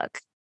this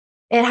book,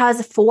 it has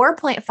a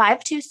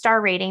 4.52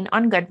 star rating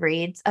on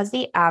Goodreads as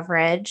the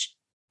average.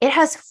 It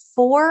has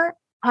 4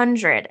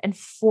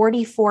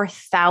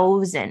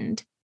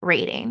 644,000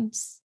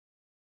 ratings.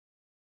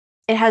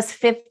 It has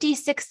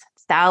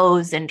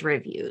 56,000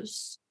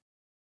 reviews.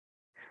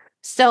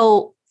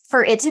 So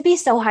for it to be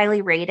so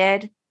highly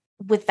rated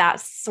with that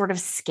sort of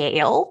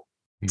scale,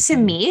 to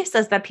me,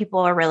 says that people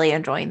are really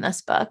enjoying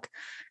this book.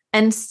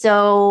 And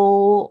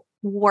so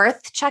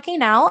worth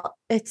checking out.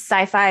 It's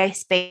sci-fi,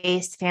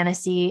 space,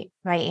 fantasy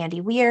by Andy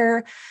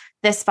Weir.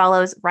 This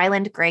follows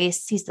Ryland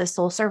Grace. He's the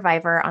sole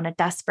survivor on a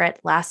desperate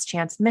last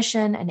chance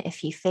mission. And if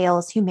he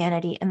fails,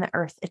 humanity and the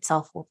earth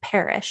itself will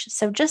perish.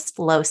 So just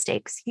low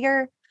stakes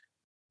here.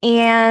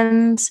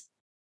 And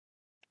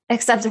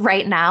except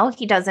right now,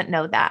 he doesn't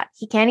know that.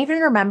 He can't even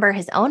remember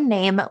his own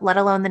name, let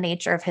alone the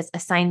nature of his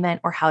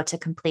assignment or how to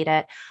complete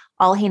it.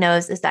 All he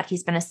knows is that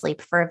he's been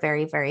asleep for a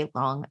very, very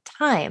long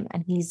time.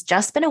 And he's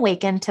just been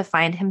awakened to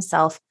find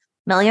himself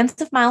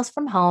millions of miles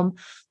from home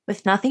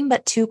with nothing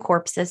but 2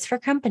 corpses for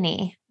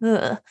company.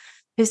 Ugh.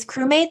 His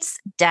crewmates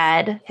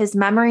dead, his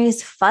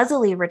memories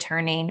fuzzily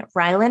returning,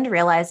 Ryland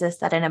realizes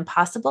that an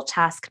impossible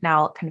task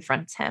now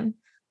confronts him.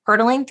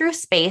 Hurtling through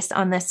space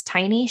on this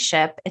tiny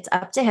ship, it's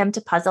up to him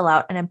to puzzle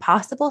out an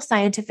impossible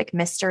scientific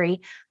mystery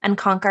and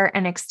conquer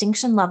an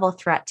extinction-level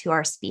threat to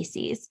our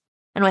species.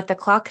 And with the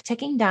clock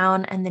ticking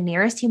down and the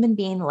nearest human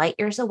being light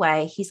years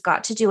away, he's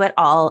got to do it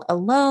all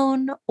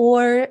alone,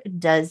 or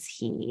does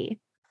he?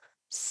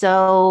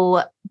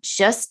 So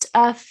just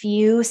a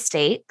few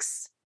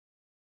stakes.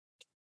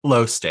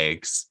 Low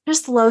stakes.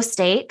 Just low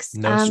stakes.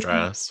 No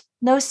stress.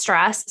 No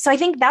stress. So I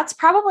think that's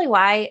probably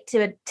why,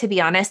 to be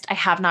honest, I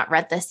have not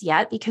read this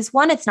yet, because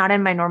 1, it's not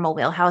in my normal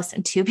wheelhouse,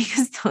 and 2,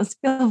 because those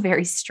feel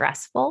very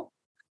stressful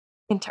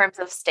in terms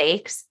of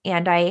stakes.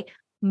 And I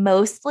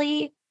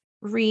mostly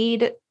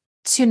read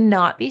to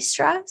not be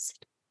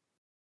stressed.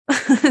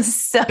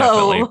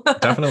 So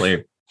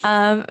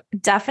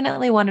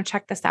definitely want to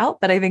check this out,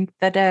 but I think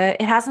that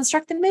it hasn't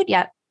struck the mood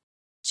yet.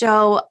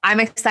 Joe, I'm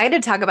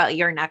excited to talk about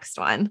your next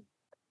one.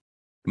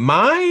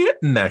 My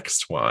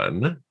next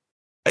one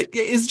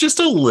is just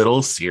a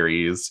little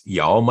series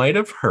y'all might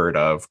have heard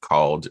of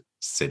called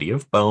City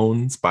of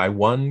Bones by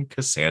one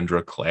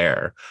Cassandra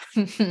Clare.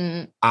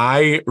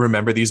 I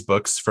remember these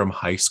books from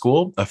high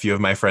school. A few of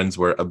my friends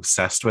were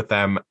obsessed with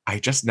them. I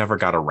just never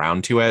got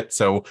around to it.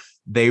 So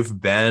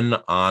they've been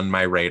on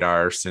my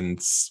radar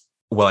since,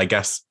 well, I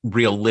guess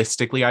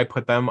realistically, I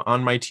put them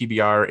on my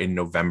TBR in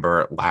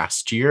November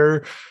last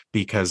year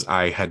because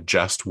I had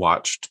just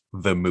watched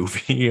the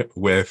movie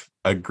with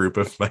a group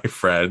of my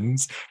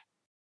friends.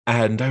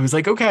 And I was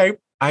like, okay,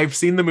 I've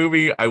seen the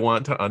movie. I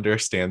want to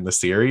understand the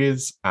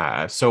series.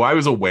 So I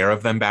was aware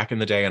of them back in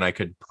the day, and I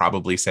could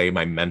probably say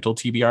my mental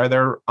TBR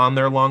they're on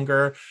there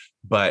longer.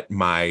 But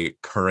my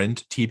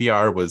current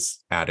TBR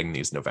was adding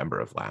these November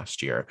of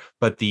last year.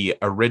 But the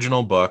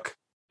original book,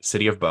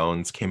 City of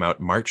Bones, came out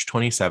March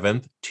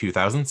 27th,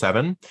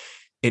 2007.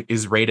 It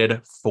is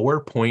rated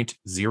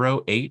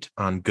 4.08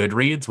 on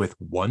Goodreads with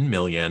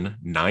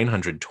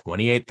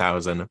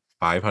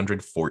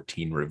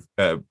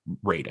 1,928,514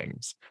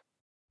 ratings,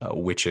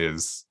 which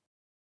is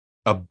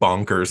a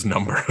bonkers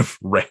number of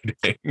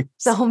ratings.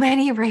 So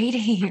many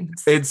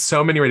ratings. It's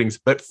so many ratings,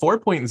 but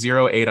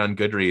 4.08 on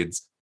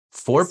Goodreads,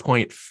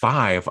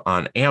 4.5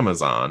 on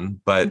Amazon,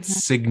 but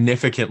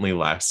significantly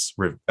less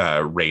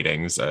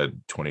ratings,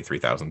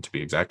 23,000 to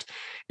be exact.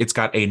 It's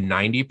got a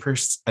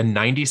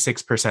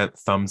 96%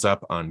 thumbs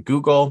up on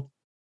Google,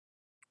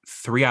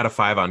 3 out of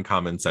 5 on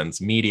Common Sense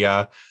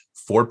Media,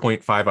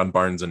 4.5 on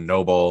Barnes and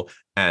Noble,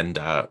 and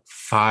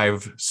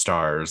 5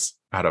 stars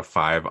out of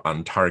 5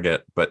 on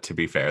Target. But to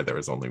be fair, there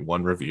was only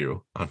 1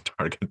 review on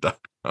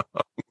Target.com.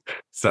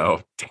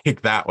 So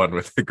take that one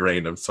with a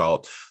grain of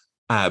salt.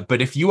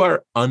 But if you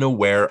are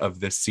unaware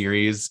of this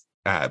series,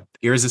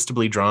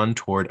 irresistibly drawn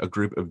toward a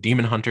group of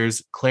demon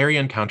hunters, Clary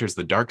encounters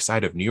the dark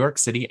side of New York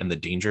City and the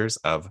dangers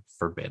of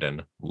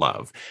forbidden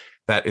love.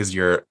 That is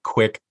your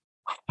quick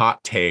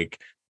hot take.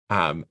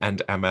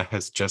 And Emma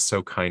has just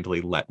so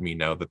kindly let me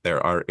know that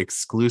there are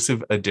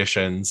exclusive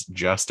editions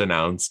just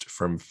announced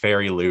from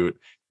Fairy Loot.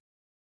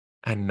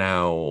 And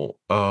now,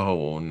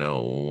 oh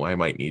no, I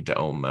might need to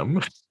own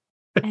them.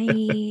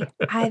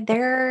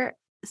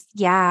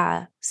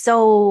 Yeah.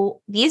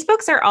 So these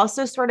books are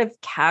also sort of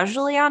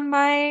casually on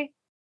my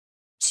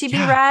to be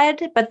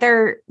read, but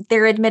they're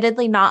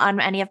admittedly not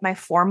on any of my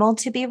formal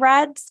to be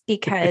reads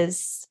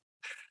because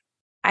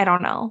I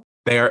don't know.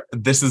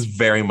 This is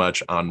very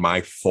much on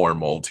my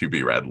formal to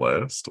be read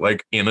list,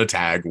 like in a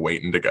tag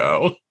waiting to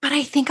go. But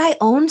I think I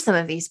own some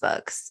of these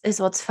books is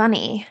what's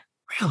funny.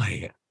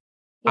 Really?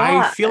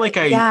 Yeah, I feel like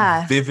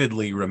I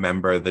vividly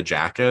remember the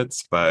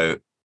jackets,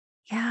 but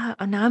yeah,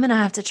 now I'm going to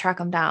have to track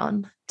them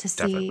down to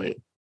see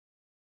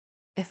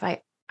if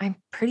I'm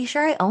pretty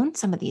sure I own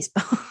some of these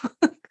books.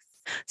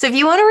 So if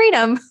you want to read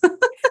them.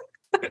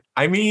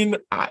 I mean,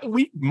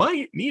 we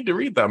might need to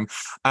read them.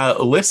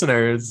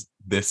 Listeners,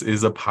 this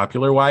is a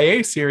popular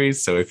YA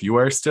series. So if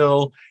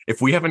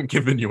we haven't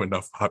given you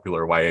enough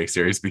popular YA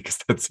series, because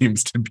that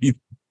seems to be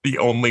the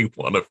only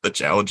one of the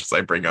challenges I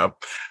bring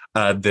up,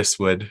 this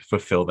would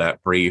fulfill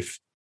that brief.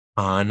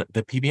 on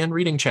the PBN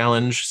Reading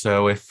Challenge.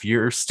 So if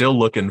you're still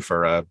looking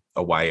for a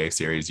YA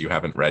series you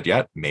haven't read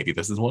yet, maybe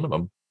this is one of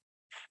them.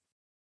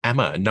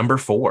 Emma, number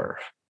 4.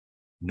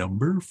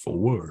 Number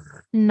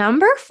 4.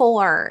 Number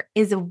 4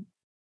 is a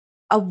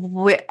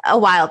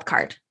wild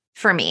card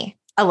for me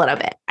a little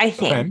bit, I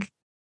think.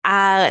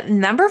 Okay.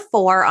 Number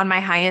 4 on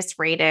my highest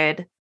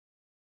rated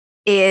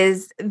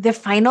is The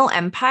Final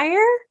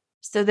Empire.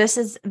 So this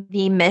is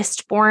the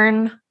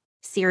Mistborn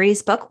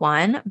series, book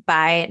 1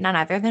 by none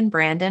other than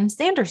Brandon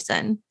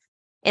Sanderson.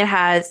 It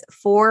has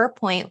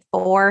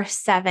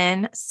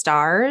 4.47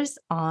 stars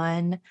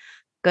on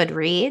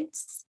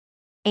Goodreads.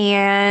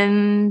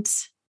 And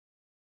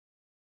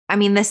I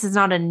mean, this is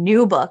not a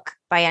new book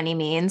by any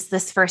means.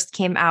 This first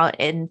came out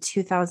in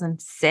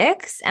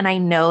 2006. And I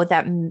know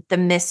that the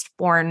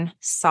Mistborn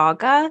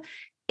saga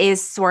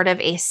is sort of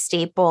a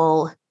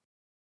staple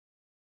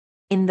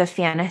in the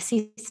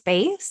fantasy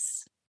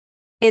space.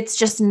 It's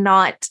just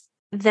not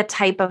the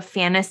type of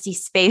fantasy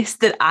space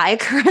that I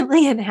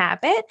currently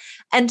inhabit.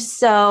 And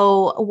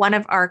so one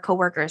of our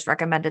coworkers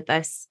recommended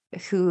this,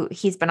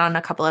 he's been on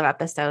a couple of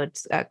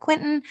episodes,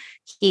 Quentin.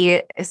 He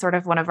is sort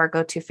of one of our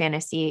go-to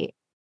fantasy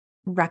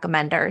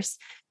recommenders.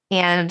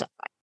 And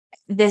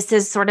this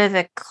is sort of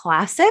a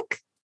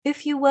classic,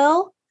 if you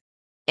will,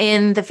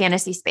 in the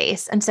fantasy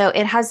space. And so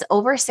it has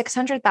over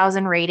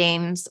 600,000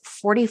 ratings,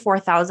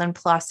 44,000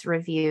 plus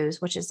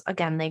reviews, which is,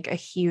 again, like a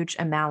huge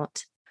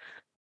amount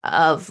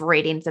of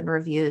ratings and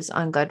reviews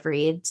on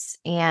Goodreads.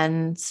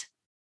 And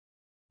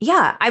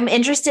yeah, I'm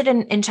interested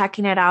in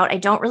checking it out. I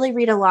don't really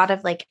read a lot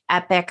of like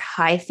epic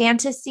high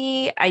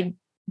fantasy.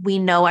 We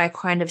know I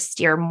kind of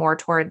steer more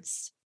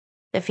towards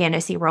the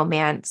fantasy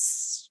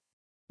romance,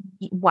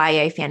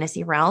 YA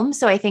fantasy realm.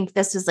 So I think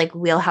this is like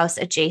wheelhouse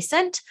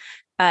adjacent,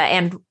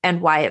 and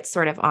why it's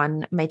sort of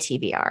on my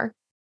TBR.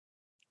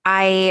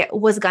 I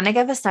was going to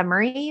give a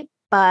summary,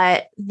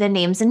 but the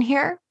names in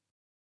here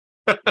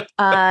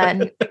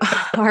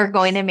are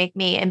going to make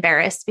me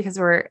embarrassed because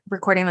we're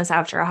recording this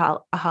after a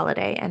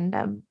holiday,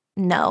 and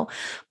no.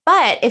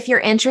 But if you're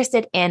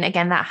interested in,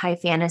 again, that high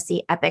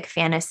fantasy, epic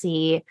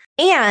fantasy,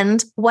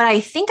 and what I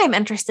think I'm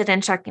interested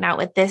in checking out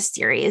with this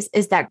series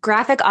is that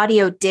Graphic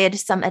Audio did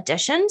some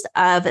editions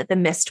of the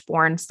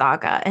Mistborn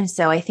saga. And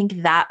so I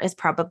think that is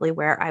probably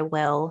where I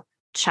will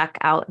check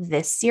out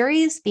this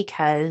series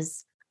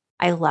because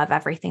I love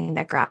everything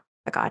that Graphic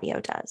Audio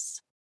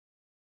does.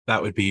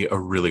 That would be a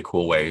really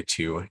cool way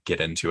to get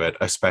into it,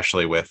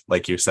 especially with,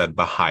 like you said,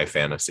 the high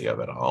fantasy of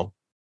it all.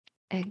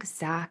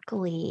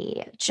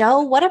 Exactly.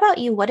 Joe, what about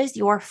you? What is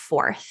your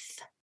 4th?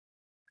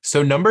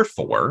 So number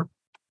 4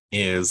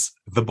 is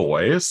The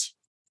Boys,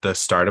 the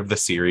start of the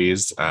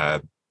series.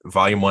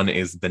 Volume 1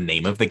 is The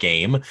Name of the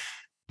Game.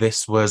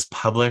 This was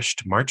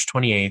published March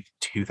 28th,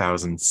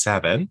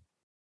 2007.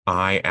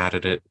 I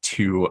added it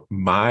to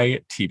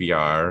my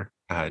TBR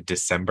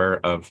December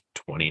of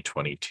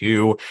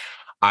 2022.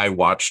 I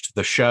watched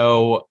the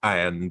show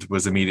and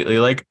was immediately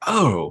like,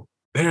 oh,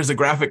 there's a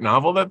graphic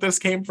novel that this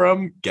came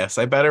from. Guess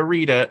I better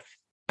read it.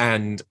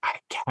 And I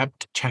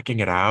kept checking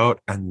it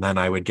out. And then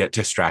I would get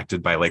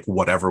distracted by like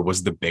whatever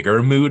was the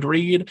bigger mood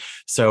read.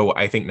 So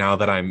I think now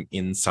that I'm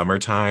in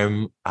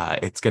summertime,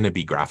 it's going to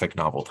be graphic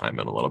novel time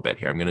in a little bit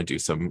here. I'm going to do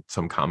some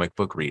comic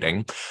book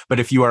reading. But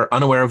if you are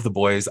unaware of The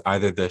Boys,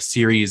 either the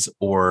series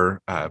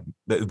or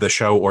the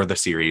show or the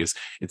series,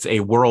 it's a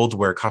world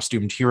where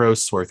costumed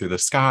heroes soar through the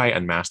sky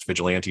and masked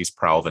vigilantes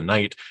prowl the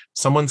night.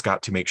 Someone's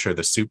got to make sure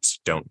the soups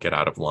don't get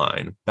out of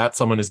line. That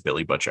someone is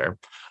Billy Butcher.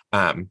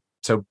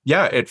 So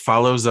yeah, it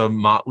follows a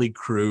motley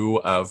crew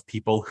of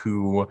people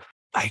who,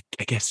 I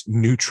guess,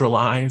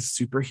 neutralize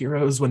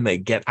superheroes when they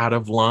get out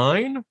of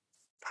line.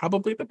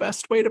 Probably the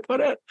best way to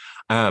put it.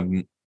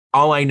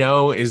 All I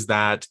know is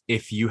that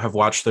if you have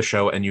watched the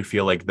show and you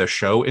feel like the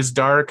show is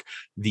dark,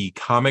 the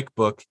comic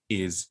book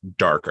is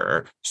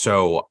darker.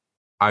 So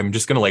I'm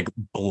just going to like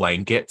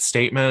blanket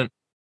statement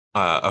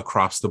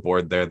across the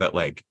board there that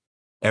like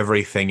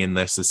everything in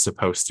this is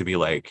supposed to be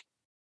like,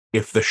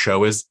 if the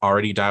show is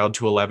already dialed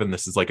to 11,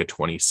 this is like a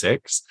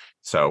 26.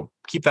 So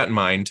keep that in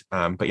mind.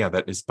 But yeah,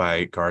 that is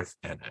by Garth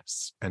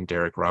Ennis, and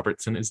Derek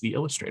Robertson is the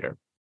illustrator.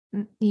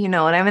 You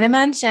know what I'm going to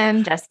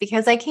mention just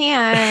because I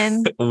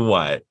can.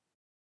 What?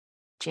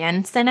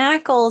 Jensen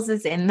Ackles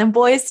is in the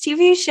Boys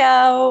TV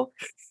show.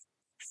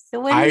 The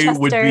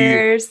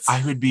Winchesters.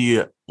 I would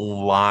be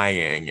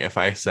lying if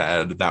I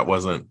said that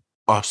wasn't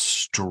a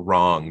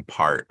strong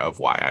part of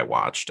why I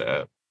watched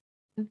it.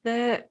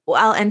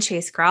 And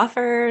Chase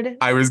Crawford.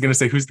 I was going to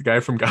say, who's the guy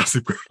from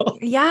Gossip Girl?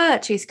 Yeah,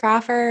 Chase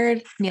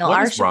Crawford. Neil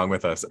What is wrong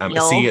with us?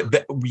 See,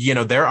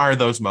 there are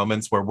those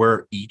moments where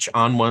we're each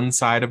on one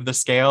side of the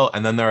scale,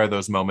 and then there are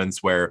those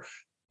moments where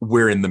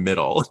we're in the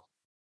middle.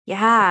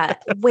 Yeah,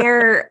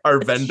 where our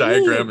Venn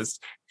diagram is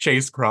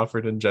Chase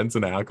Crawford and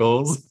Jensen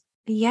Ackles.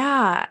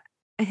 Yeah.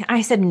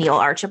 I said Neil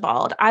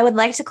Archibald. I would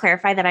like to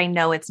clarify that I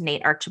know it's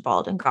Nate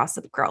Archibald in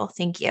Gossip Girl.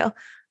 Thank you.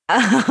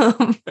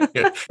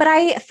 But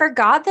I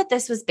forgot that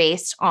this was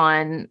based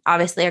on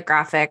obviously a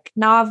graphic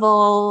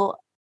novel.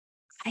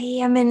 I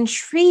am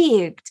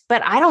intrigued,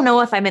 but I don't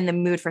know if I'm in the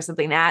mood for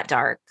something that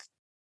dark.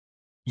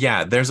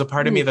 Yeah, there's a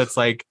part of me that's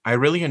like, I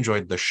really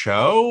enjoyed the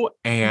show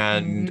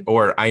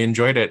or I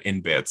enjoyed it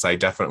in bits. I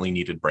definitely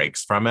needed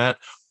breaks from it.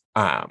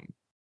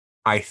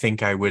 I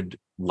think I would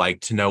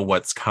like to know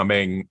what's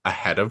coming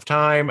ahead of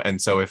time.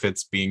 And so if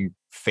it's being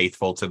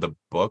faithful to the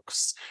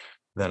books,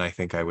 then I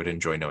think I would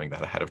enjoy knowing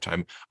that ahead of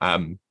time.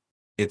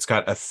 It's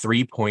got a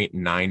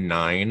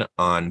 3.99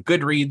 on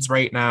Goodreads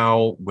right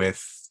now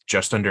with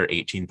just under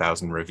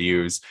 18,000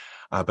 reviews.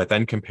 But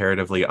then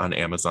comparatively on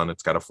Amazon,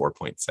 it's got a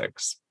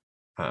 4.6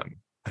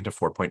 and a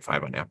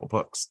 4.5 on Apple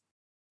Books.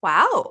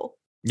 Wow.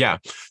 Yeah.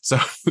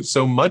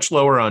 So much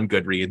lower on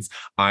Goodreads.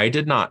 I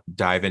did not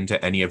dive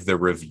into any of the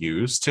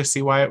reviews to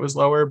see why it was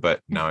lower,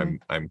 but now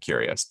I'm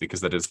curious because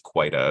that is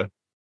quite a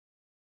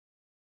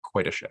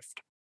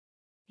shift.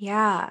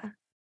 Yeah.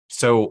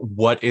 So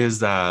what is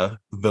the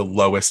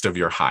lowest of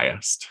your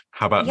highest?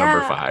 How about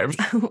number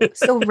 5?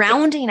 So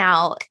rounding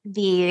out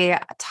the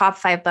top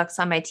 5 books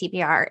on my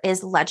TBR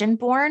is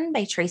Legendborn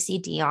by Tracy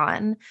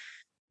Dion.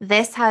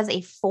 This has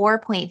a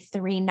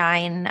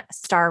 4.39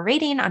 star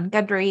rating on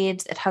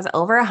Goodreads. It has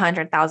over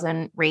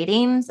 100,000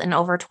 ratings and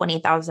over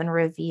 20,000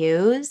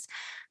 reviews.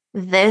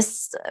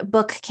 This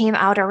book came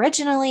out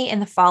originally in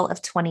the fall of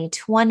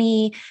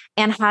 2020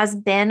 and has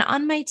been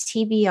on my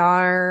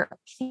TBR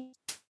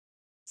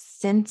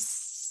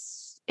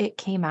since it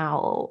came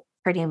out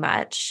pretty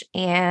much.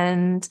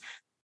 And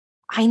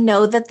I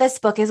know that this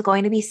book is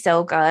going to be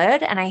so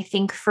good. And I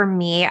think for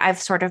me,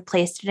 I've sort of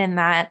placed it in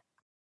that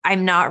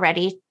I'm not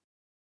ready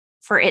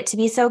for it to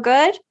be so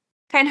good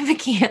kind of a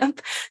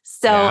camp.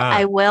 So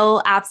I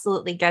will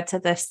absolutely get to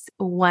this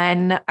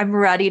when I'm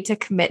ready to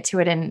commit to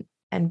it and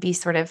be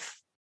sort of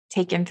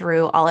taken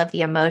through all of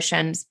the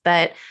emotions.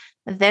 But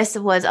this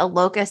was a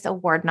Locus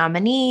Award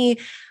nominee,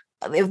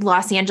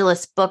 Los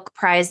Angeles Book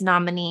Prize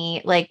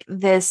nominee. Like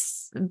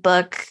this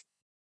book,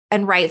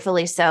 and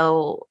rightfully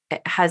so,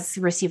 it has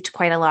received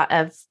quite a lot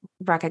of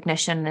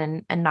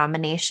recognition and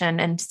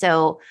nomination. And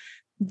so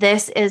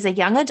this is a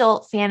young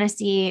adult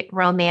fantasy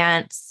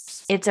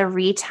romance. It's a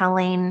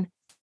retelling,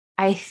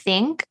 I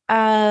think,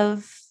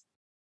 of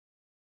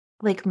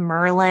like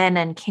Merlin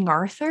and King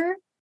Arthur,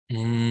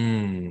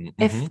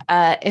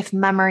 if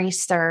memory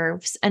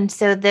serves. And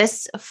so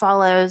this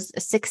follows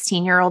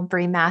 16-year-old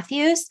Bree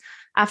Matthews.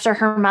 After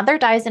her mother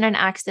dies in an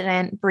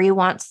accident, Bree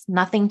wants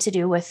nothing to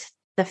do with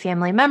the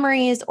family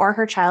memories or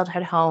her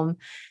childhood home.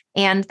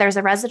 And there's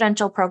a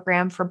residential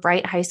program for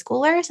bright high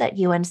schoolers at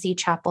UNC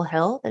Chapel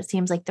Hill that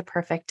seems like the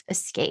perfect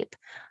escape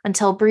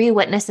until Bree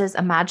witnesses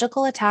a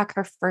magical attack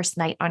her first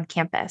night on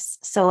campus.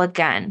 So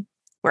again,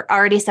 we're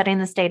already setting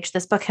the stage.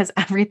 This book has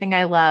everything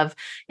I love.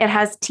 It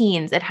has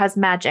teens, it has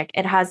magic,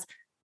 it has,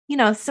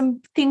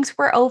 some things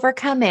we're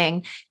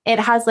overcoming. It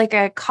has like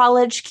a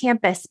college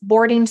campus,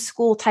 boarding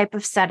school type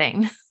of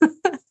setting.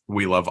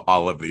 We love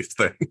all of these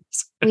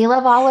things. We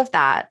love all of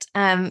that.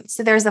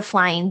 So there's a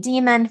flying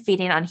demon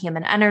feeding on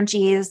human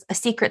energies, a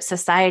secret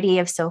society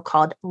of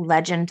so-called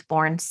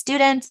legend-born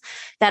students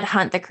that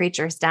hunt the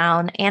creatures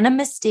down, and a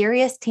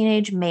mysterious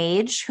teenage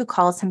mage who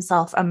calls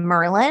himself a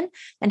Merlin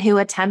and who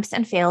attempts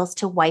and fails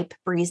to wipe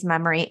Bree's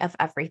memory of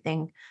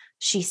everything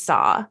she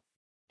saw.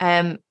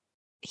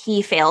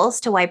 He fails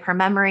to wipe her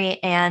memory,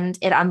 and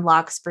it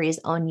unlocks Bree's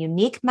own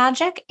unique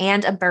magic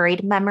and a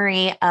buried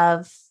memory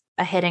of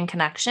a hidden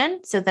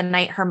connection. So the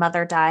night her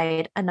mother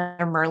died,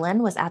 another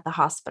Merlin was at the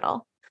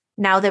hospital.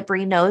 Now that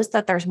Bree knows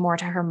that there's more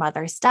to her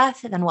mother's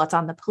death than what's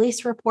on the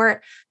police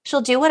report,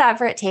 she'll do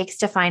whatever it takes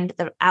to find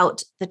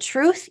out the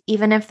truth,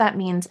 even if that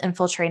means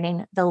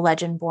infiltrating the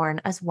Legendborn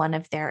as one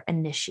of their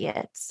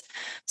initiates.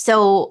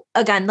 So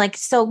again, like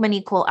so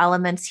many cool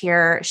elements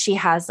here. She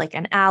has like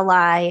an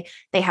ally.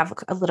 They have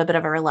a little bit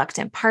of a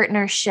reluctant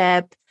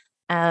partnership.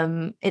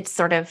 It's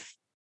sort of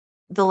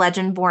the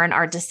Legendborn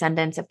are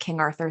descendants of King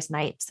Arthur's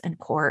knights and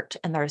court,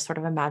 and there's sort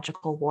of a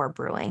magical war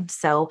brewing.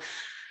 So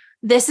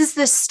this is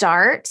the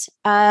start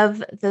of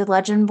the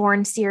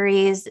Legendborn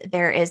series.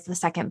 There is the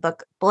second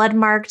book,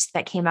 Bloodmarked,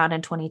 that came out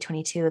in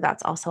 2022.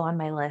 That's also on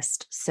my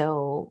list.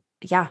 So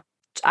yeah,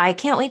 I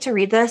can't wait to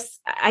read this.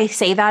 I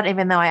say that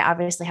even though I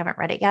obviously haven't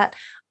read it yet.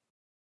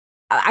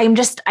 I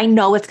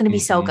know it's going to be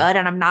so good,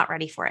 and I'm not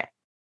ready for it.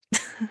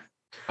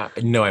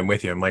 No, I'm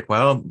with you. I'm like,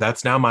 well,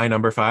 that's now my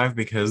number 5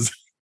 because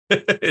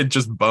it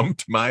just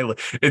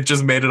it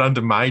just made it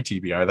onto my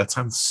TBR. That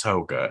sounds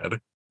so good.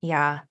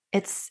 Yeah,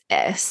 it's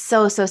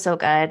so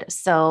good.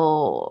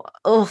 So,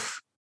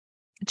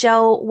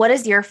 Joe, what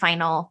is your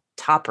final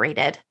top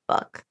rated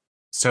book?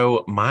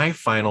 So my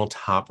final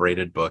top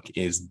rated book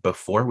is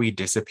Before We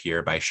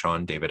Disappear by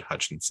Sean David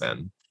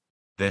Hutchinson.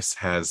 This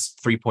has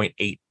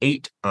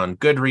 3.88 on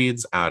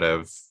Goodreads out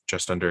of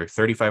just under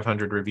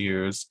 3,500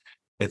 reviews.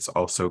 It's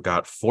also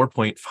got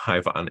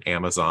 4.5 on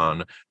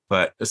Amazon,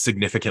 but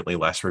significantly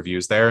less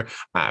reviews there.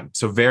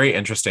 So very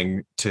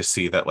interesting to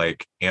see that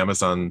like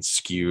Amazon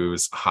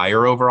skews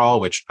higher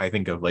overall, which I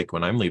think of like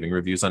when I'm leaving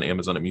reviews on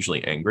Amazon, I'm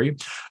usually angry.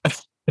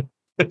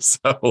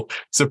 So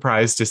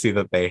surprised to see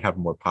that they have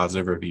more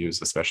positive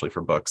reviews, especially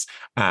for books.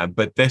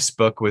 But this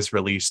book was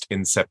released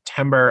in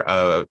September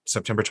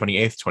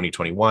 28th,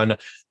 2021.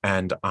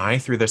 And I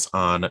threw this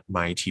on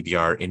my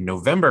TBR in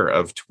November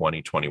of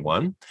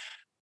 2021.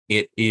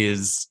 It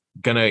is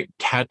going to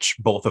catch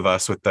both of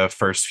us with the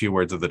first few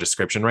words of the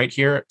description right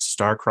here.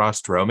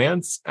 Star-crossed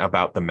romance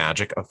about the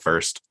magic of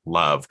first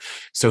love.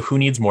 So who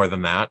needs more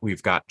than that?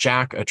 We've got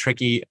Jack, a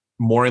tricky,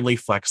 morally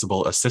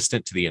flexible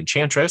assistant to the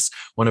Enchantress,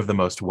 one of the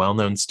most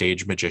well-known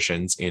stage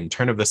magicians in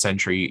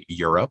turn-of-the-century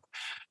Europe.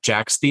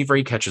 Jack's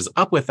thievery catches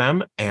up with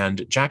them,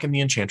 and Jack and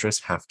the Enchantress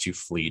have to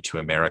flee to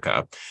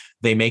America.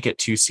 They make it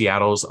to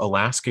Seattle's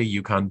Alaska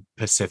Yukon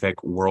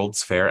Pacific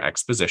World's Fair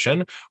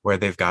Exposition, where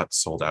they've got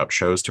sold-out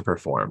shows to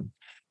perform.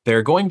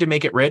 They're going to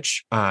make it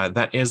rich,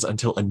 that is,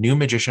 until a new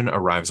magician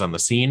arrives on the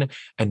scene,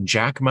 and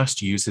Jack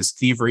must use his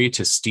thievery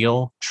to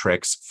steal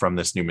tricks from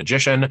this new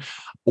magician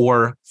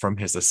or from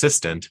his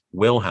assistant,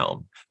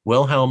 Wilhelm.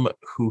 Wilhelm,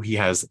 who he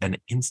has an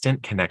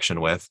instant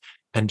connection with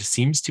and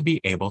seems to be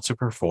able to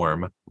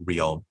perform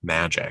real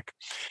magic.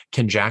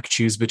 Can Jack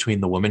choose between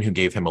the woman who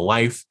gave him a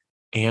life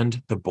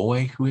and the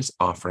boy who is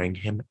offering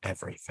him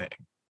everything?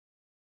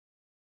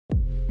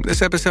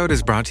 This episode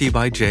is brought to you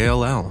by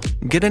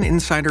JLL. Get an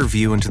insider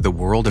view into the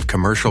world of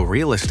commercial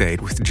real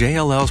estate with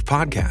JLL's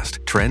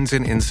podcast, Trends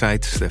and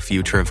Insights, the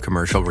Future of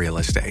Commercial Real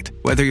Estate.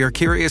 Whether you're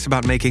curious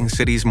about making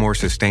cities more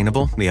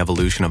sustainable, the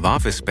evolution of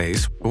office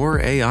space, or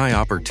AI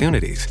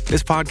opportunities,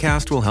 this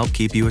podcast will help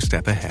keep you a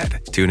step ahead.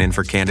 Tune in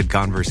for candid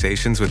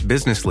conversations with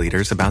business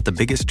leaders about the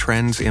biggest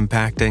trends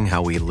impacting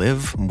how we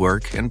live,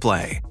 work, and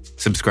play.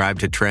 Subscribe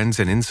to Trends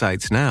and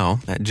Insights now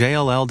at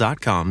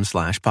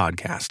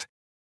jll.com/podcast.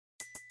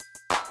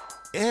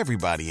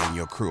 Everybody in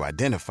your crew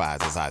identifies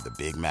as either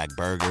Big Mac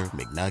Burger,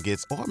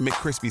 McNuggets, or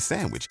McCrispy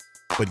Sandwich.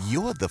 But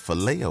you're the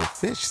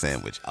Filet-O-Fish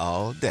Sandwich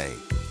all day.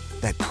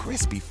 That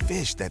crispy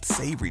fish, that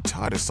savory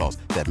tartar sauce,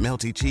 that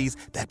melty cheese,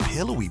 that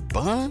pillowy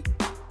bun.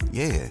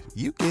 Yeah,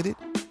 you get it.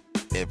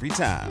 Every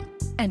time.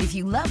 And if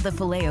you love the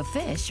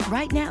Filet-O-Fish,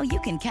 right now you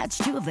can catch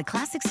two of the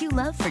classics you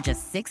love for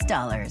just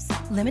 $6.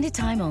 Limited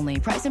time only.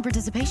 Price and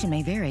participation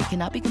may vary.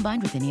 Cannot be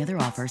combined with any other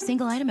offer.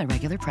 Single item at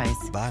regular price.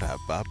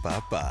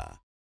 Ba-da-ba-ba-ba.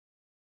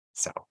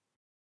 So,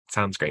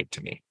 sounds great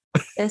to me.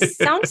 This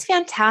sounds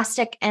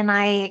fantastic. And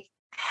I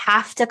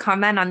have to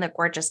comment on the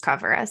gorgeous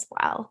cover as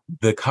well.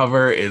 The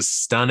cover is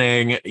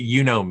stunning.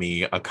 You know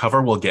me, a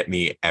cover will get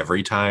me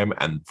every time.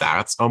 And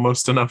that's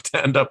almost enough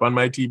to end up on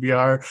my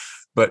TBR.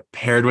 But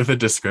paired with a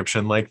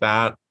description like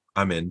that,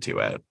 I'm into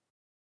it.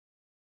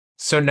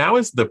 So now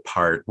is the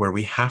part where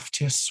we have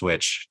to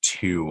switch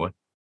to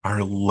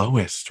our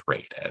lowest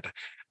rated.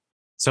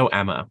 So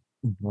Emma,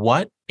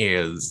 what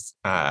is,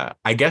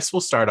 I guess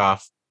we'll start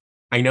off.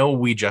 I know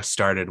we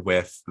started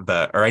with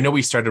the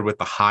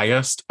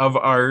highest of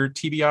our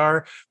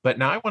TBR, but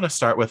now I want to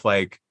start with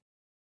like,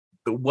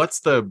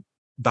 what's the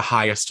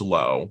highest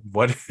low?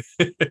 What?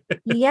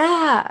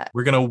 Yeah.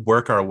 We're going to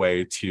work our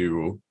way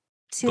to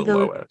the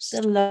lowest.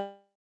 The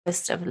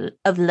lowest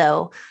of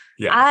low.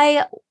 Yeah.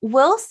 I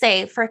will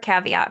say, for a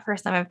caveat for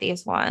some of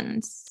these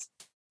ones,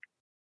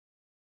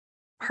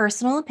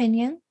 personal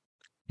opinion.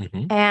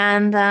 Mm-hmm.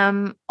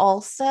 And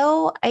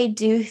also, I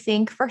do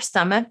think for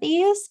some of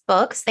these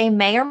books, they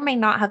may or may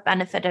not have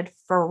benefited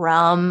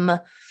from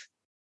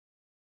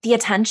the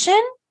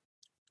attention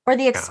or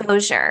the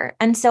exposure.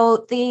 And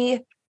so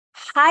the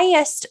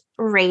highest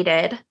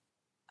rated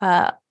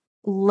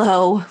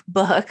low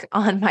book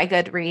on my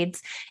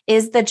Goodreads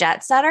is The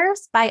Jet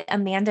Setters by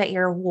Amanda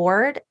Ear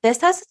Ward.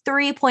 This has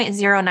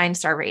 3.09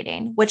 star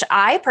rating, which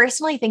I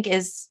personally think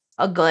is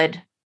a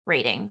good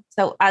rating.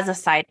 So as a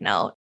side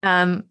note,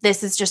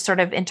 this is just sort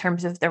of in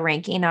terms of the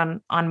ranking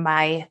on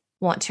my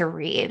want to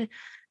read.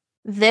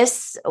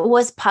 This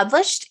was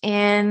published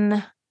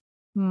in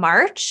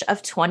March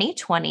of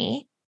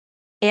 2020.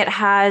 It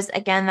has,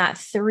 again, that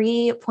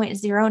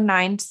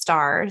 3.09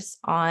 stars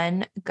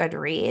on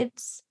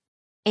Goodreads.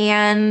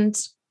 And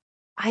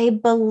I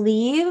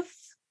believe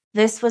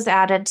this was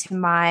added to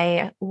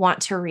my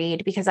want to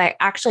read because I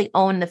actually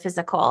own the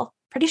physical.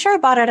 Pretty sure I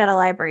bought it at a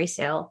library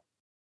sale.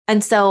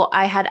 And so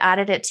I had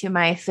added it to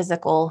my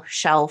physical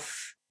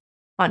shelf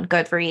on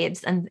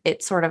Goodreads, and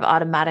it sort of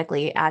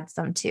automatically adds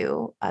them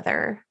to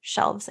other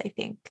shelves, I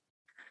think.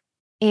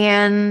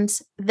 And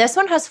this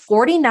one has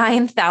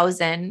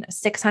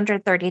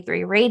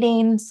 49,633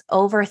 ratings,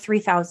 over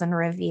 3,000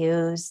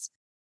 reviews.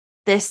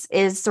 This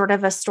is sort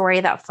of a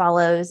story that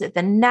follows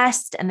the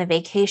Nest and the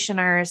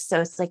Vacationers. So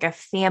it's like a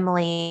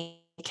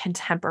family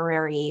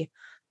contemporary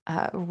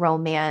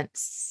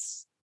romance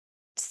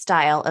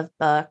style of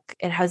book.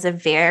 It has a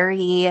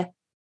very,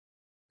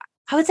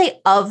 I would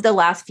say, of the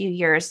last few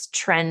years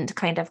trend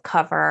kind of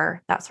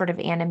cover, that sort of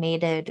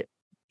animated,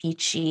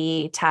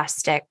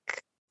 beachy-tastic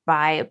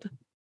vibe.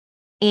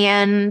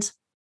 And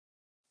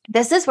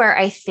this is where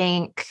I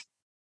think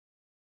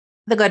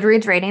the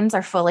Goodreads ratings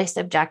are fully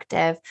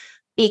subjective,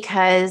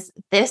 because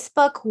this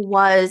book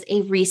was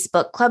a Reese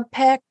Book Club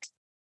pick.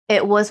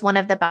 It was one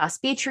of the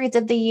best beach reads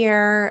of the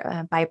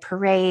year by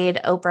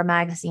Parade, Oprah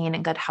Magazine,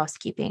 and Good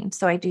Housekeeping.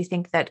 So I do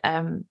think that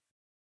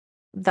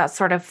that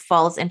sort of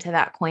falls into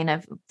that coin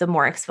of the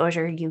more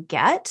exposure you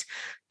get,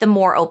 the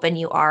more open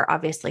you are,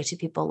 obviously, to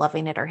people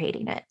loving it or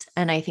hating it.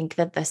 And I think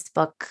that this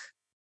book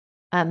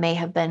may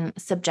have been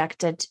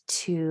subjected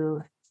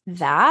to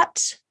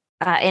that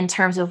in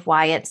terms of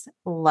why it's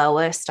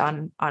lowest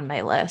on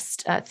my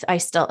list. I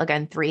still,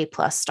 again,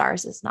 3+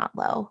 stars is not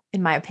low,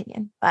 in my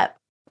opinion, but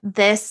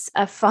this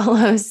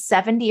follows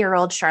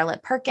 70-year-old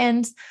Charlotte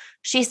Perkins.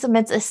 She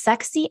submits a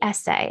sexy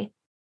essay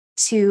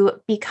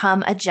to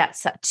become a jet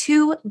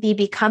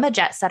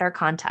setter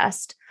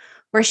contest,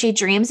 where she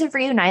dreams of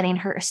reuniting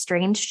her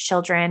estranged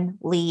children,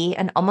 Lee,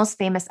 an almost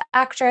famous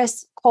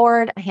actress,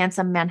 Cord, a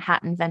handsome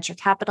Manhattan venture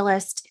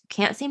capitalist who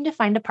can't seem to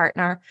find a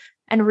partner,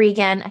 and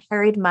Regan, a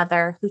harried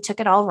mother who took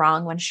it all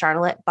wrong when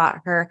Charlotte bought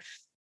her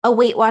a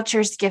Weight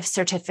Watchers gift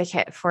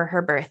certificate for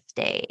her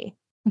birthday.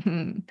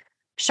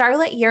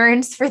 Charlotte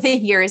yearns for the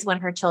years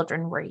when her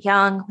children were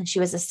young, when she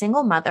was a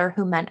single mother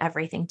who meant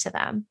everything to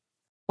them.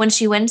 When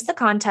she wins the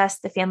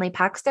contest, the family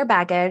packs their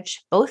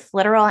baggage, both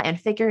literal and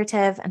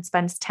figurative, and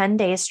spends 10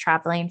 days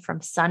traveling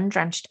from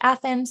sun-drenched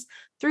Athens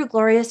through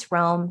glorious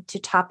Rome to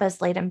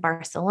tapas-laden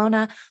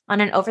Barcelona on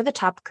an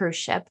over-the-top cruise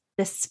ship,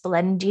 the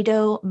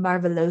Splendido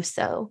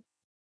Marveloso.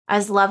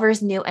 As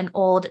lovers new and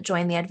old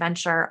join the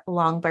adventure,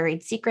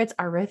 long-buried secrets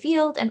are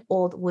revealed and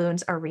old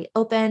wounds are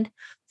reopened,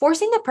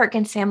 forcing the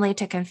Perkins family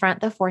to confront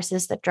the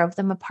forces that drove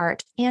them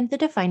apart and the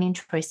defining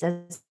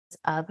choices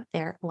of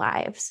their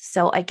lives.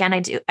 So again,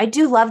 I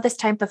do love this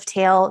type of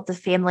tale, the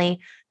family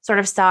sort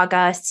of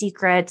saga,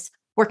 secrets,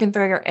 working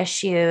through your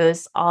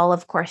issues, all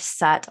of course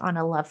set on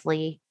a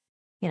lovely,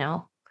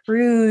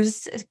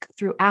 cruise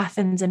through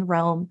Athens and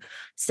Rome.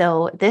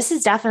 So this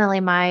is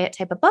definitely my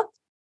type of book.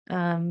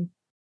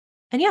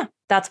 And yeah,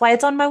 that's why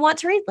it's on my want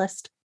to read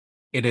list.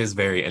 It is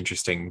very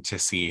interesting to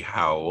see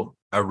how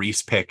a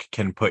Reese pick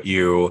can put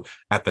you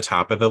at the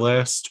top of the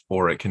list,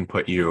 or it can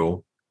put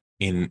you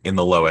in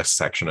the lowest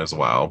section as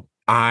well.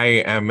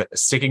 I am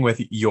sticking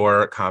with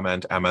your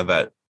comment, Emma,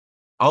 that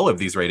all of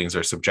these ratings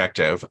are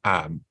subjective,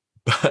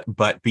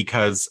 but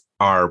because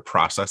our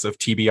process of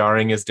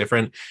TBRing is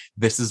different,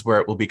 this is where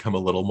it will become a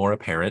little more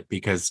apparent,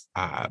 because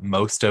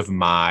most of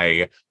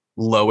my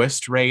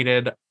lowest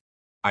rated,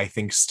 I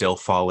think, still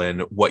fall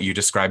in what you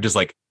described as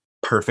like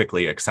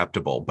perfectly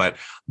acceptable. But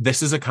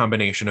this is a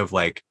combination of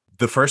like,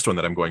 the first one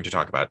that I'm going to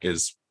talk about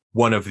is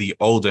one of the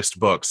oldest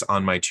books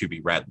on my to be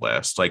read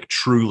list, like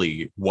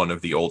truly one of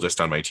the oldest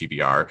on my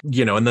TBR,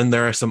 and then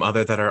there are some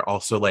other that are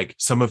also like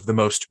some of the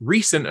most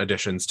recent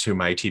additions to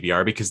my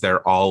TBR, because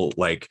they're all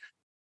like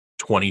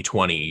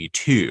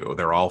 2022.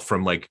 They're all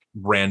from like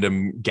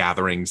random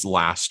gatherings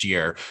last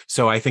year.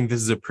 So I think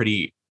this is a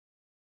pretty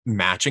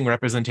matching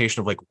representation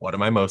of like, what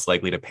am I most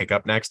likely to pick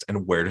up next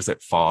and where does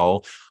it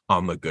fall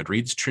on the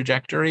Goodreads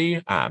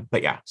trajectory?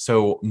 But yeah,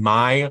 so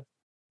my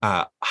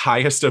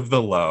highest of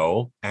the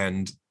low,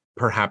 and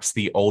perhaps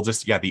the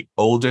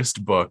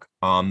oldest book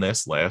on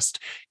this list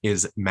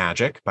is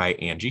Magic by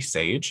Angie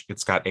Sage.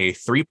 It's got a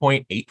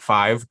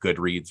 3.85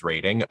 Goodreads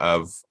rating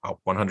of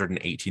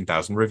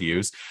 118,000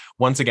 reviews.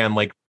 Once again,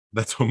 like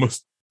that's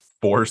almost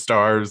 4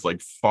 stars, like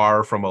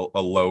far from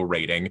a low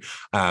rating.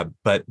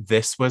 But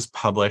this was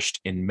published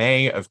in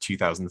May of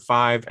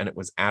 2005, and it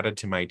was added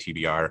to my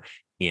TBR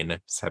in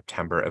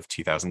September of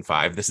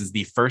 2005. This is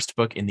the first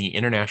book in the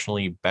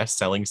internationally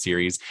best-selling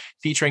series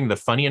featuring the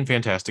funny and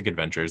fantastic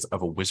adventures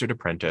of a wizard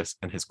apprentice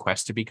and his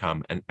quest to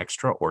become an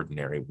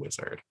extraordinary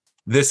wizard.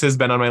 This has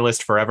been on my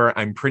list forever.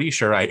 I'm pretty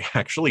sure I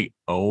actually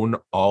own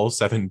all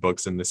 7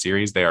 books in the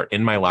series. They are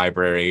in my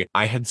library.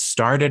 I had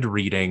started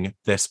reading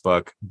this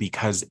book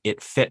because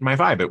it fit my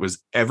vibe. It was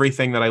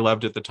everything that I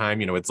loved at the time.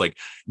 It's like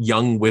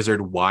young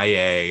wizard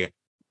YA.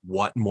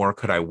 What more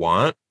could I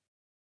want?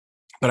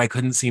 But I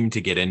couldn't seem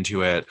to get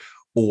into it,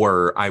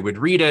 or I would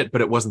read it, but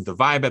it wasn't the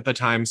vibe at the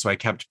time. So I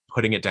kept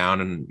putting it down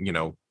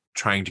and,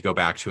 trying to go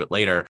back to it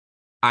later.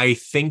 I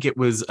think it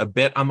was a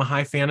bit on the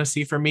high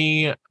fantasy for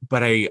me,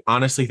 but I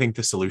honestly think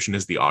the solution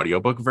is the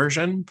audiobook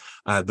version.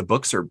 The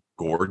books are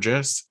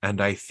gorgeous,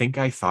 and I think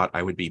I thought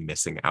I would be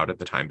missing out at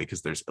the time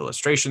because there's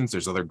illustrations,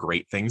 there's other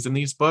great things in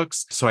these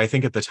books. So I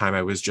think at the time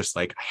I was just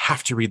like, I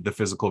have to read the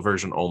physical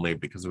version only,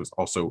 because it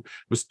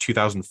was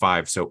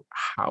 2005. So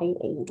how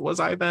old was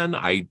I then?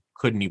 I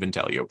couldn't even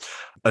tell you.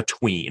 A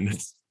tween.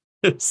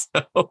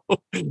 So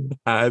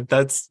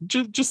that's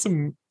just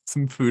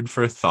some food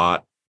for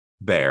thought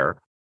there.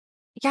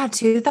 Yeah,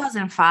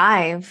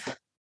 2005.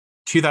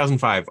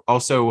 2005.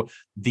 Also,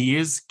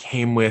 these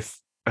came with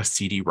a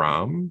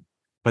CD-ROM,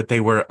 but they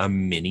were a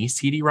mini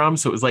CD-ROM,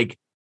 so it was like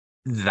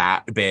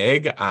that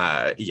big.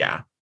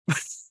 Yeah.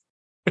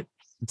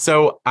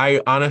 So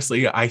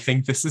I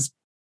think this is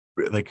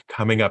like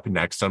coming up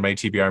next on my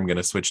TBR. I'm going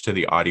to switch to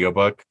the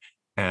audiobook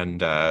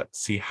and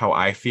see how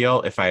I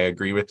feel, if I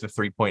agree with the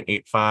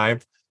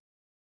 3.85.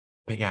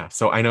 But yeah,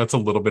 so I know it's a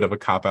little bit of a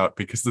cop-out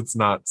because it's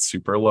not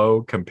super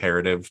low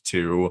comparative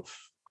to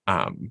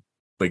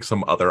like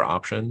some other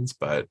options,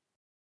 but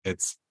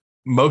it's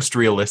most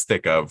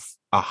realistic of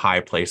a high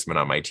placement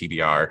on my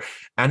TBR.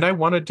 And I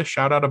wanted to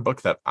shout out a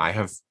book that I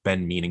have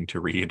been meaning to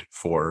read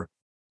for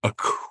a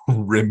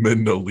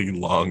criminally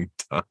long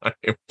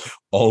time,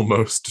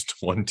 almost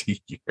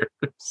 20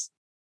 years.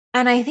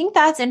 And I think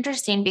that's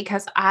interesting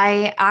because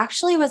I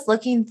actually was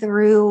looking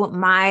through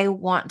my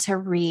want to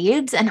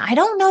reads, and I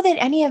don't know that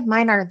any of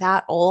mine are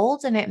that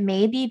old. And it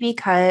may be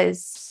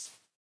because,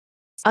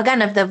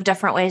 again, of the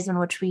different ways in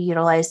which we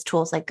utilize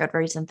tools like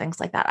Goodreads and things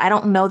like that. I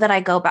don't know that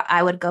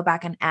I would go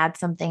back and add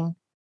something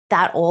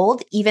that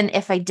old. Even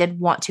if I did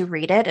want to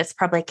read it, it's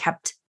probably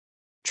kept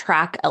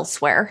track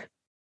elsewhere.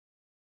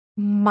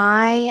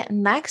 My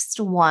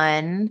next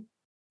one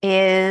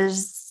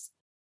is,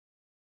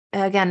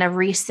 again, the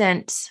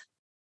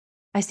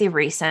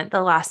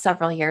last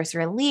several years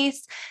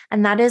release,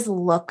 and that is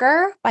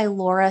Looker by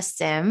Laura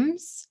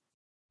Sims.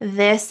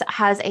 This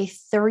has a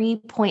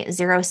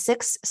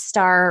 3.06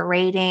 star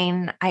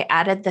rating. I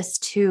added this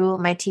to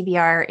my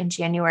TBR in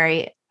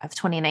January of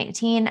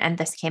 2019, and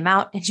this came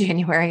out in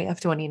January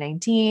of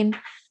 2019.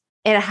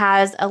 It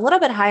has a little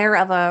bit higher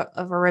of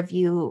a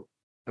review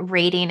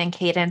rating and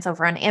cadence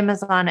over on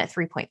Amazon at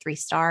 3.3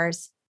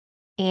 stars.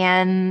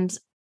 And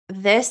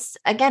this,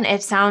 again,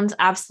 it sounds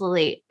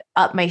absolutely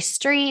up my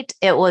street.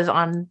 It was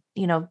on,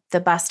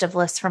 the best of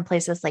lists from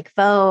places like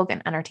Vogue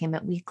and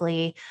Entertainment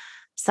Weekly,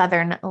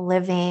 Southern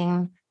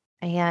Living.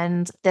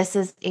 And this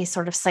is a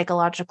sort of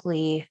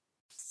psychologically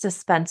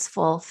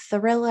suspenseful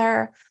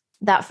thriller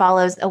that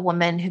follows a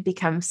woman who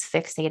becomes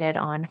fixated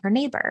on her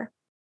neighbor.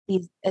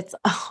 It's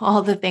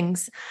all the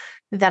things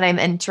that I'm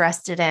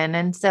interested in.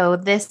 And so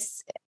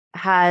this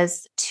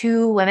has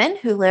two women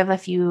who live a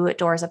few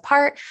doors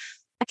apart.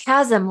 A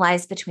chasm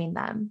lies between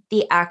them.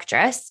 The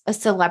actress, a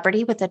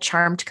celebrity with a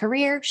charmed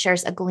career,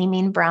 shares a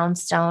gleaming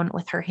brownstone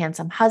with her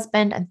handsome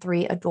husband and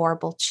 3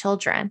 adorable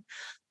children,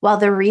 while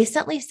the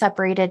recently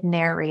separated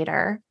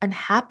narrator,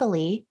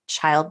 unhappily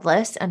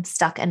childless and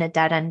stuck in a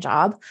dead-end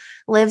job,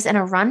 lives in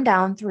a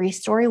rundown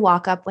 3-story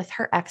walk-up with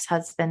her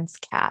ex-husband's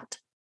cat.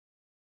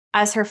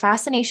 As her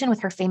fascination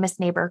with her famous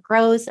neighbor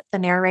grows, the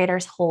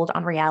narrator's hold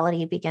on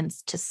reality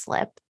begins to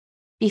slip.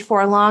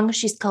 Before long,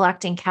 she's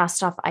collecting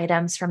cast-off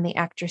items from the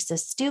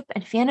actress's stoop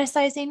and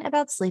fantasizing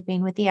about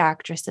sleeping with the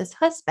actress's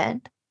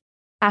husband.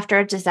 After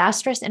a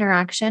disastrous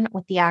interaction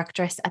with the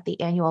actress at the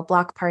annual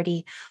block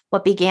party,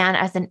 what began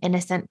as an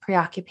innocent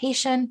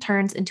preoccupation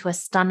turns into a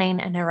stunning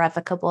and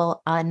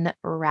irrevocable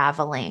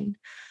unraveling.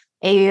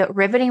 A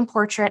riveting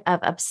portrait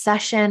of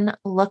obsession,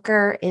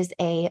 Looker is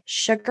a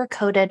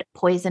sugar-coated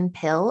poison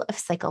pill of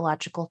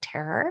psychological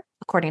terror,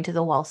 according to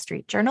the Wall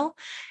Street Journal,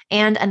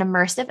 and an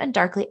immersive and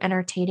darkly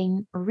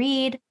entertaining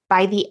read.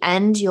 By the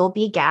end, you'll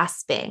be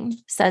gasping,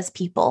 says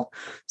People.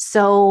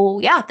 So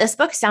yeah, this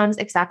book sounds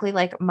exactly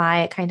like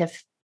my kind of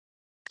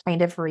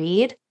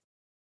read.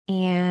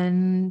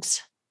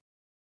 And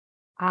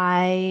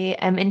I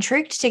am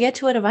intrigued to get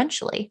to it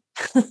eventually.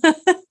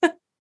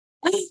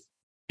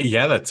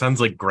 Yeah, that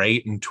sounds like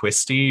great and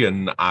twisty.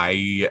 And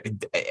I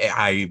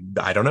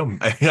don't know.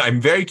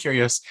 I'm very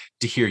curious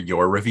to hear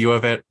your review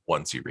of it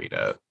once you read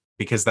it,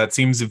 because that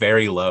seems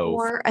very low.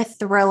 For a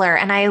thriller.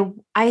 And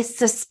I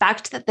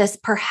suspect that this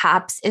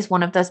perhaps is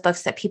one of those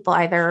books that people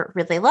either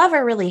really love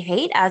or really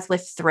hate. As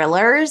with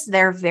thrillers,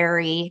 they're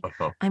very,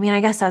 I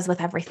guess as with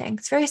everything,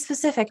 it's very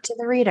specific to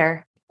the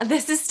reader.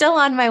 This is still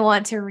on my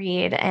want to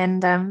read.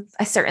 And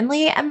I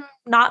certainly am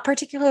not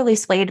particularly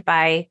swayed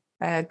by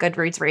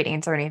Goodreads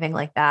ratings or anything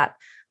like that.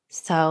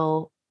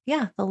 So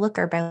yeah, The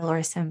Looker by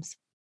Laura Sims.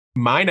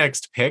 My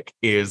next pick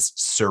is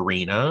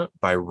Serena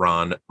by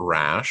Ron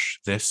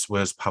Rash. This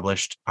was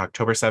published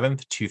October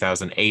 7th,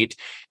 2008,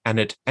 and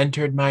it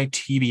entered my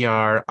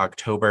TBR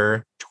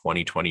October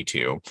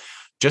 2022.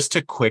 Just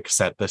to quick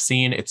set the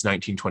scene, it's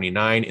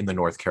 1929 in the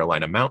North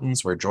Carolina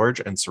mountains, where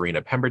George and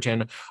Serena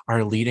Pemberton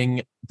are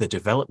leading the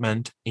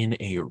development in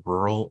a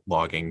rural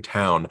logging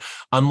town.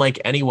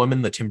 Unlike any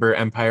woman the timber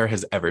empire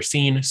has ever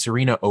seen,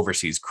 Serena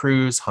oversees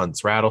crews,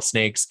 hunts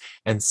rattlesnakes,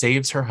 and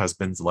saves her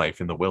husband's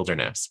life in the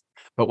wilderness.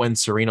 But when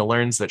Serena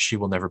learns that she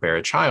will never bear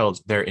a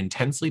child, their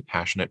intensely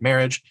passionate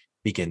marriage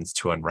begins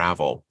to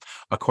unravel.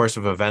 A course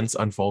of events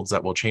unfolds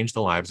that will change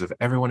the lives of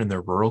everyone in their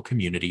rural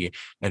community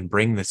and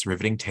bring this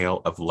riveting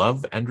tale of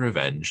love and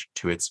revenge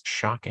to its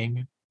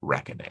shocking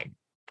reckoning.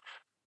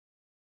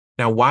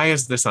 Now, why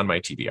is this on my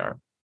TBR?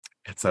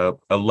 It's a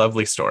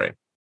lovely story.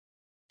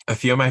 A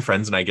few of my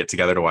friends and I get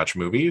together to watch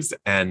movies,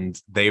 and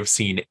they've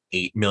seen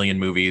 8 million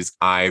movies.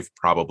 I've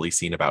probably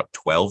seen about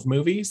 12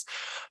 movies.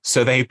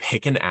 So they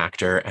pick an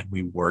actor and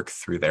we work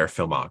through their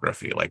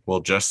filmography. Like,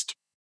 we'll just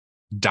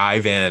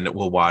dive in.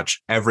 We'll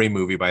watch every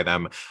movie by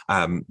them.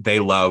 They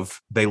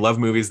love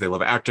movies. They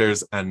love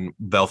actors, and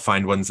they'll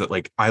find ones that,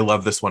 like, I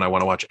love this one. I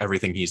want to watch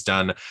everything he's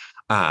done.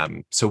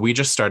 So we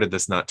just started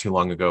this not too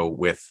long ago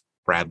with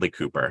Bradley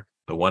Cooper,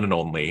 the one and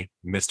only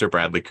Mr.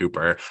 Bradley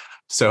Cooper.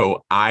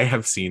 So I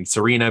have seen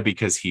Serena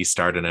because he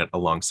starred in it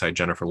alongside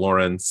Jennifer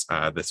Lawrence.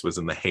 This was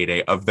in the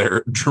heyday of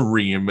their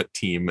dream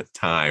team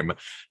time.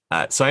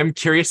 So I'm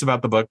curious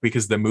about the book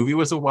because the movie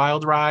was a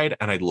wild ride,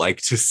 and I'd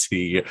like to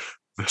see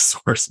the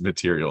source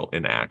material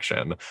in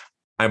action.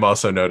 I'm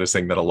also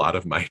noticing that a lot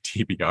of my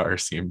TBR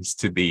seems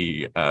to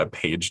be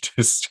page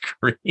to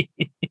screen.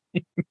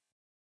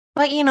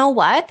 But you know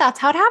what? That's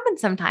how it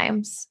happens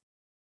sometimes.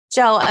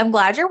 Joe, I'm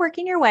glad you're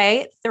working your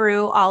way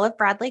through all of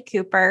Bradley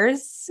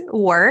Cooper's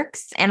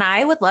works. And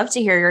I would love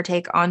to hear your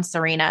take on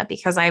Serena,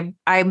 because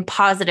I'm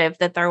positive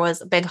that there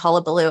was a big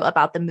hullabaloo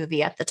about the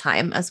movie at the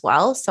time as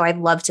well. So I'd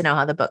love to know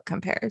how the book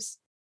compares.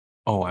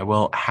 Oh, I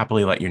will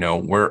happily let you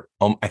know.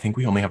 I think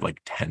we only have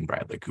like 10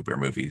 Bradley Cooper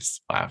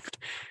movies left.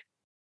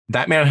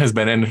 That man has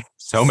been in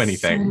so many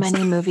things. So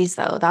many movies,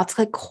 though. That's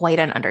like quite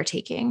an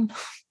undertaking.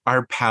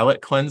 Our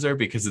palate cleanser,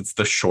 because it's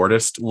the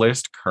shortest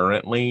list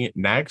currently.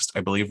 Next,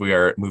 I believe we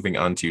are moving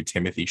on to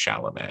Timothy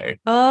Chalamet.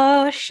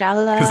 Oh,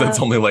 Chalamet. Because that's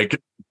only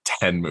like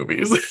 10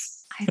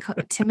 movies. I call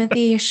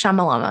Timothy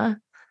Chalamet.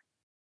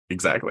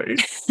 Exactly.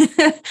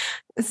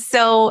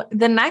 So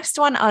the next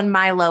one on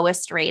my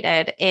lowest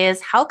rated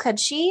is How Could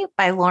She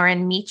by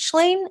Lauren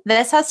Meachling.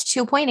 This has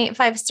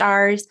 2.85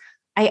 stars.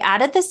 I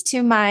added this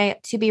to my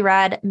to be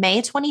read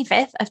May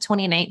 25th of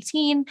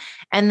 2019,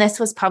 and this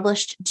was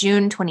published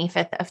June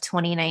 25th of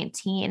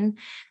 2019.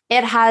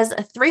 It has a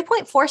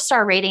 3.4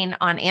 star rating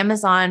on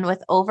Amazon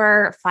with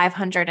over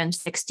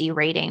 560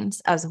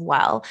 ratings as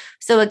well.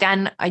 So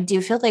again, I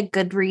do feel like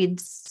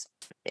Goodreads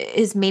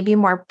is maybe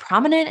more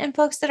prominent in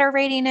folks that are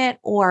rating it,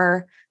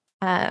 or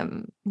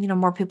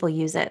more people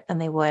use it than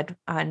they would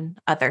on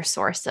other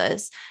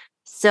sources.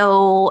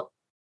 So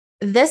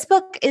this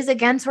book is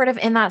again sort of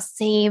in that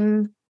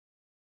same,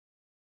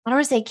 I don't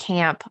want to say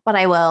camp, but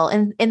I will.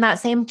 In that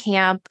same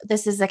camp,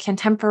 this is a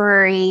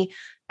contemporary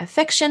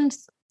fiction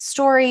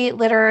story,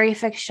 literary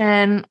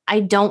fiction. I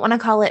don't want to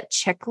call it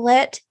chick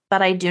lit,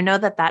 but I do know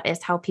that that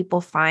is how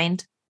people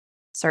find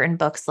certain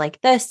books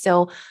like this.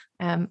 So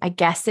I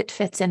guess it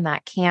fits in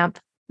that camp.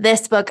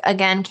 This book,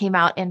 again, came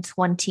out in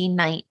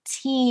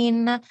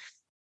 2019.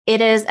 It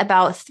is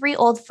about three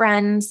old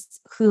friends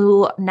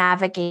who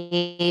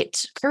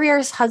navigate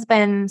careers,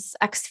 husbands,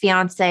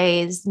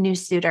 ex-fiancés, new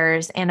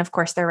suitors, and of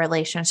course, their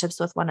relationships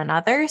with one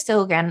another.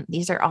 So again,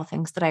 these are all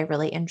things that I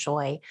really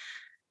enjoy.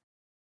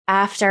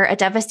 After a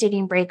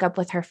devastating breakup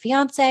with her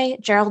fiancé,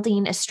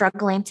 Geraldine is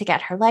struggling to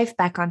get her life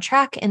back on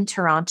track in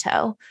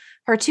Toronto.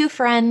 Her two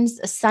friends,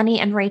 Sunny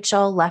and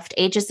Rachel, left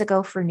ages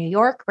ago for New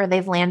York, where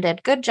they've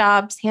landed good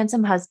jobs,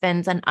 handsome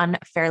husbands, and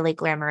unfairly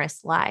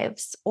glamorous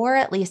lives, or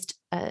at least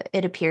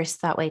it appears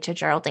that way to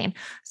Geraldine.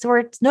 So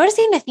we're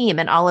noticing a theme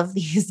in all of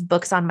these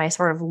books on my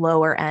sort of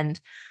lower end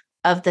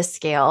of the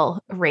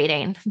scale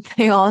rating.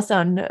 They all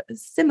sound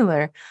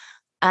similar.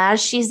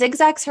 As she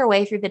zigzags her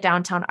way through the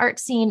downtown art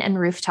scene and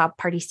rooftop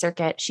party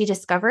circuit, she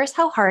discovers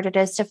how hard it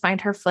is to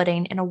find her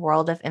footing in a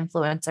world of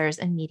influencers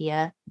and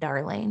media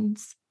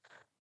darlings.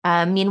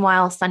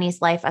 Meanwhile,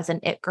 Sunny's life as an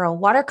it girl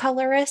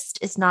watercolorist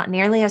is not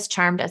nearly as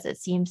charmed as it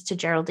seems to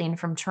Geraldine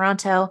from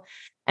Toronto,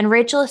 and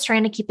Rachel is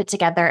trying to keep it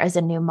together as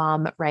a new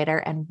mom, writer,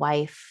 and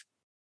wife.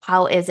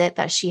 How is it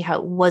that she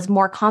was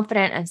more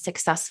confident and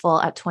successful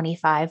at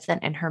 25 than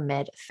in her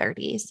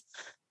mid-30s?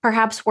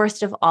 Perhaps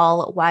worst of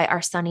all, why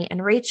are Sunny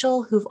and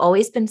Rachel, who've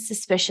always been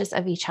suspicious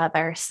of each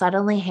other,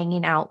 suddenly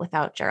hanging out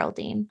without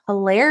Geraldine?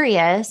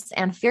 Hilarious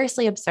and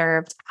fiercely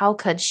observed, How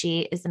Could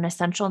She is an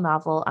essential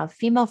novel of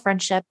female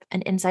friendship,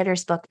 an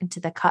insider's look into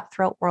the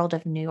cutthroat world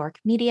of New York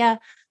media,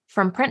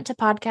 from print to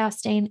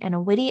podcasting, and a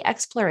witty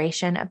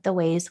exploration of the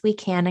ways we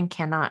can and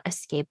cannot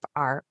escape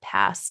our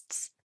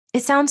pasts.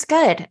 It sounds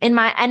good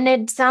and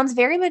it sounds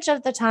very much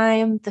of the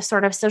time, the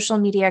sort of social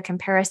media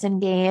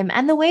comparison game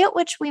and the way at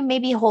which we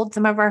maybe hold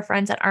some of our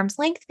friends at arm's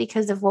length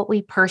because of what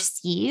we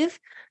perceive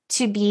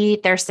to be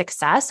their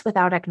success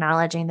without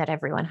acknowledging that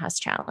everyone has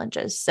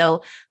challenges.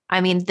 So,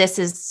 I mean, this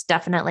is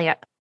definitely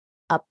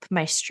up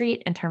my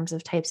street in terms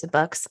of types of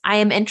books. I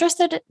am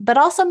interested, but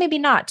also maybe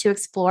not, to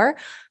explore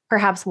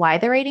perhaps why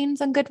the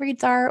ratings on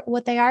Goodreads are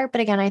what they are.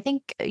 But again, I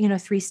think,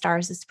 3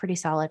 stars is pretty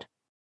solid.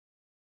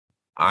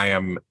 I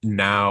am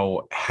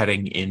now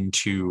heading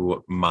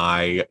into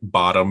my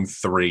bottom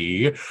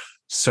 3.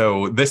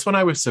 So this one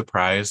I was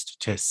surprised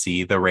to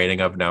see the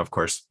rating of. Now, of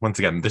course, once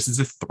again, this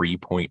is a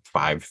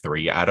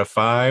 3.53 out of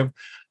 5.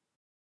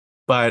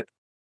 But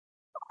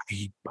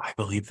I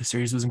believe the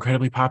series was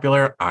incredibly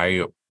popular.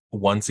 I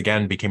once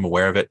again became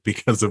aware of it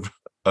because of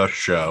a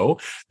show,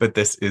 but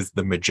this is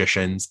The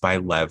Magicians by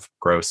Lev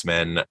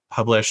Grossman,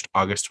 published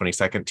August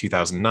 22nd,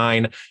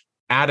 2009.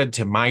 Added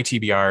to my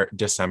TBR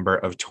December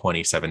of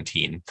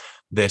 2017.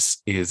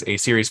 This is a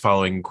series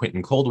following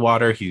Quentin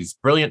Coldwater. He's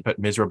brilliant but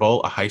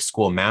miserable, a high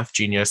school math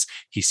genius.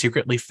 He's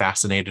secretly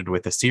fascinated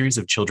with a series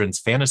of children's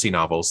fantasy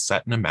novels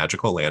set in a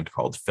magical land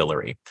called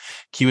Fillory.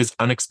 Q is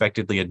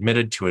unexpectedly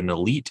admitted to an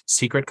elite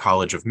secret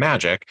college of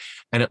magic,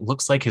 and it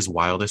looks like his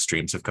wildest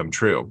dreams have come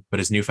true. But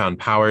his newfound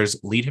powers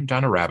lead him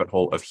down a rabbit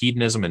hole of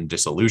hedonism and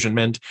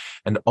disillusionment,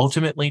 and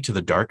ultimately to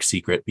the dark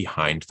secret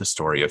behind the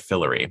story of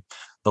Fillory.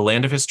 The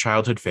land of his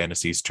childhood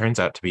fantasies turns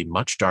out to be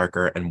much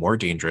darker and more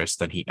dangerous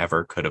than he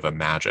ever could have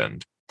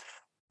imagined.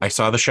 I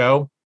saw the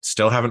show,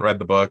 still haven't read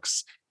the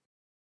books.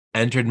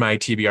 entered my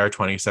TBR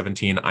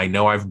 2017. I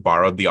know I've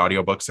borrowed the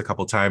audiobooks a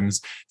couple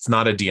times. It's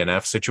not a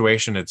DNF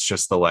situation. It's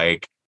just the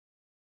like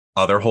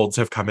other holds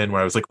have come in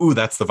where I was like, ooh,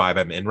 that's the vibe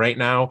I'm in right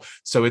now.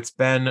 So it's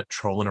been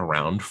trolling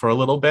around for a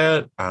little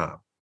bit.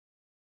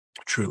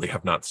 Truly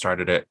have not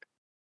started it.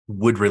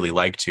 Would really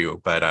like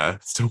to,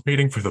 but still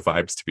waiting for the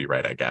vibes to be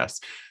right, I guess.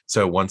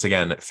 So once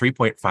again,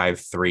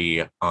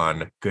 3.53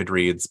 on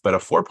Goodreads, but a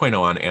 4.0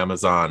 on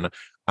Amazon,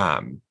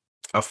 a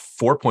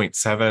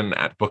 4.7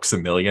 at Books a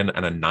Million,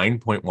 and a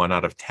 9.1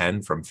 out of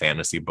 10 from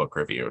Fantasy Book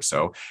Review.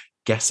 So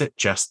guess it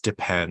just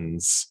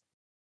depends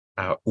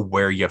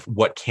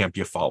what camp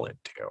you fall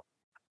into.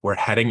 We're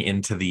heading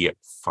into the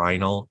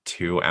final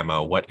two.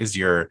 Emma, what is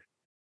your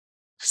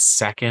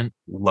second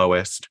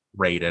lowest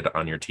rated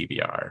on your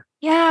TBR?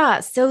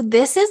 Yeah. So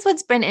this is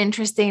what's been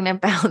interesting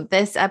about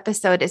this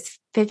episode is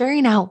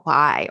figuring out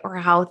why or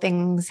how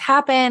things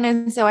happen.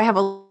 And so I have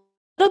a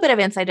little bit of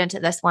insight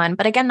into this one,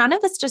 but again, none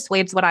of this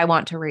dissuades what I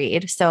want to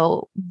read.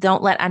 So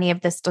don't let any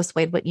of this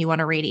dissuade what you want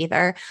to read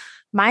either.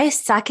 My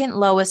second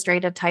lowest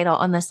rated title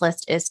on this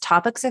list is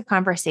Topics of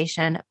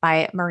Conversation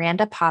by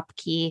Miranda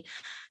Popke.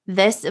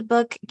 This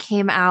book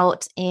came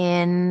out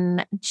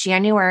in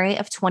January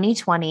of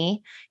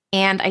 2020.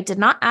 And I did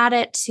not add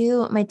it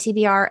to my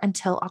TBR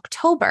until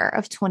October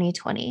of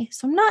 2020.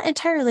 So I'm not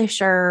entirely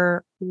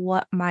sure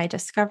what my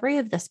discovery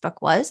of this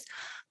book was,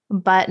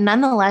 but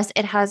nonetheless,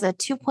 it has a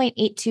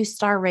 2.82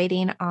 star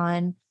rating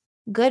on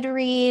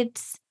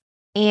Goodreads.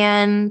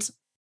 And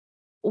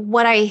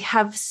what I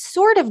have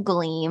sort of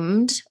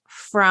gleamed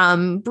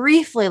from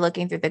briefly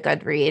looking through the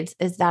Goodreads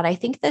is that I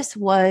think this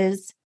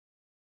was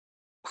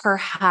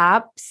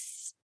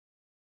perhaps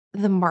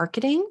the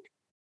marketing.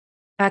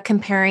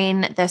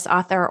 Comparing this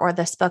author or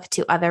this book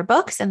to other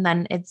books, and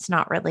then it's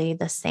not really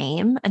the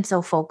same. And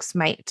so folks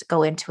might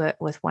go into it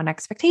with one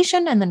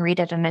expectation and then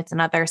read it and it's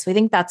another. So I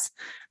think that's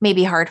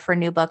maybe hard for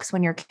new books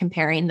when you're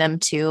comparing them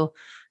to,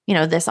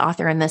 this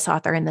author and this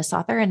author and this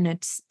author, and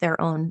it's their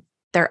own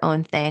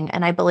thing.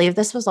 And I believe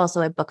this was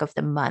also a book of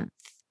the month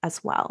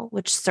as well,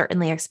 which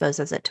certainly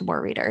exposes it to more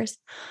readers.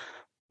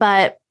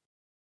 But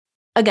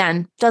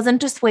again, doesn't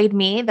dissuade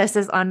me. This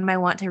is on my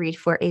want to read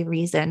for a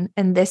reason.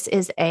 And this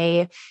is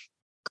a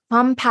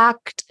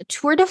compact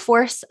tour de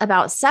force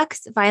about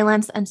sex,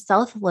 violence, and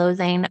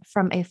self-loathing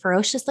from a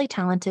ferociously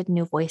talented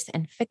new voice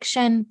in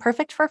fiction,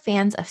 perfect for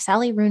fans of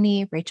Sally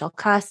Rooney, Rachel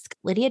Cusk,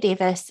 Lydia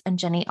Davis, and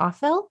Jenny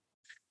Offill.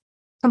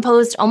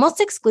 Composed almost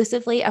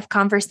exclusively of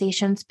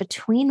conversations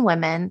between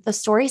women, the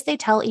stories they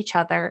tell each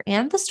other,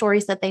 and the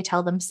stories that they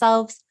tell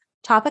themselves,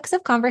 Topics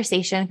of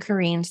Conversation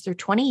careens through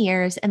 20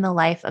 years in the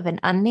life of an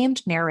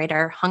unnamed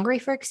narrator hungry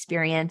for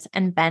experience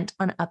and bent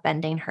on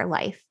upending her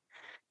life.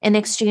 In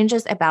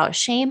exchanges about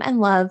shame and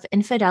love,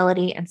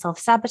 infidelity, and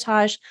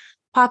self-sabotage,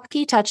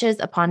 Popke touches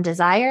upon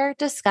desire,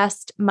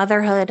 disgust,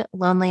 motherhood,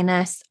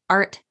 loneliness,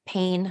 art,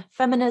 pain,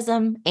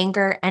 feminism,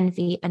 anger,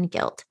 envy, and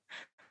guilt.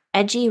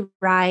 Edgy,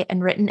 wry,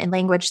 and written in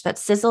language that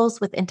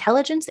sizzles with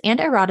intelligence and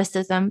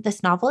eroticism,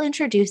 this novel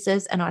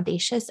introduces an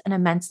audacious and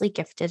immensely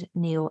gifted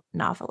new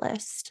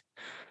novelist.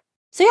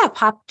 So yeah,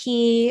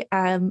 Popke,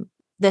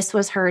 this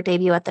was her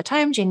debut at the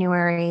time,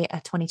 January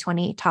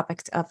 2020,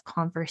 Topics of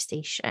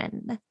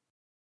Conversation.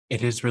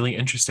 It is really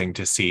interesting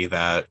to see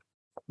that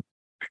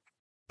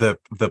the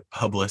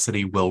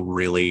publicity will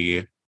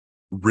really,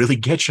 really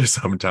get you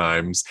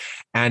sometimes.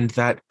 And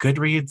that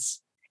Goodreads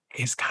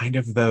is kind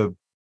of the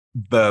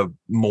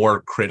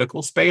more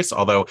critical space.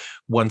 Although,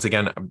 once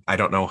again, I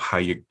don't know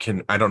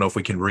if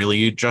we can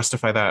really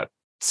justify that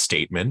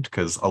statement,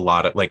 because a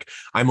lot of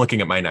I'm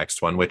looking at my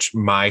next one, which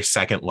my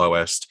second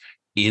lowest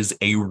is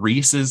a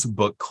Reese's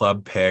Book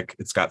Club pick.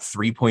 It's got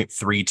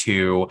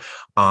 3.32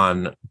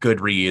 on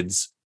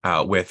Goodreads.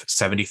 With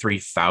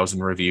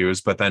 73,000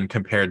 reviews, but then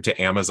compared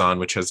to Amazon,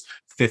 which has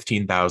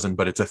 15,000,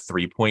 but it's a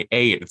 3.8,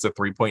 it's a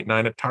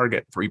 3.9 at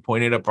Target,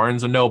 3.8 at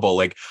Barnes &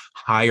 Noble,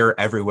 higher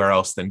everywhere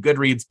else than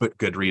Goodreads, but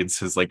Goodreads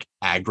has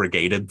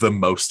aggregated the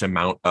most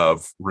amount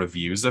of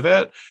reviews of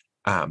it.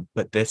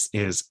 But this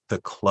is The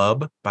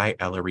Club by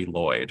Ellery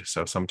Lloyd.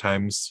 So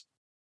sometimes...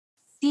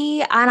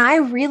 See, and I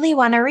really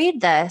want to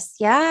read this.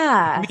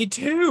 Yeah. Me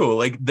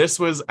too. This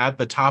was at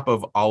the top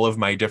of all of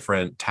my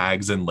different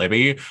tags in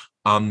Libby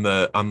on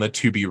the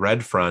to be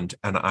read front,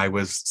 and I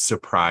was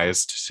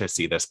surprised to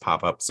see this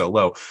pop up so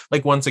low.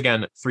 Once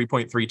again,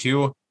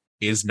 3.32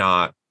 is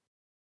not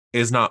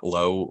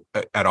low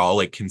at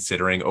all,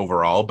 considering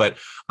overall, but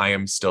I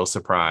am still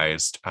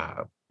surprised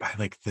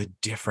by the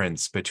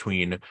difference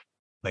between,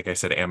 like I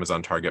said,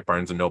 Amazon, Target,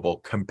 Barnes & Noble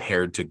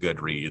compared to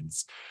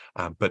Goodreads.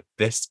 But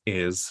this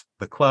is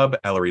The Club,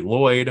 Ellery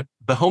Lloyd.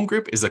 The Home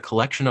Group is a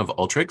collection of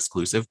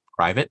ultra-exclusive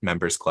private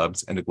members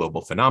clubs and a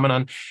global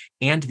phenomenon,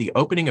 and the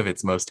opening of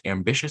its most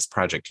ambitious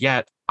project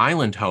yet,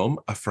 Island Home,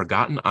 a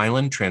forgotten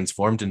island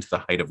transformed into the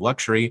height of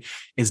luxury,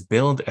 is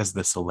billed as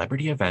the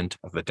celebrity event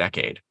of the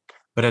decade.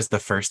 But as the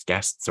first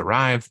guests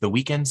arrive, the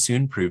weekend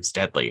soon proves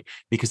deadly,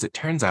 because it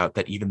turns out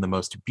that even the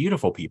most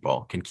beautiful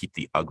people can keep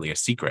the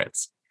ugliest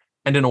secrets.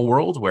 And in a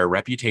world where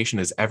reputation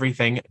is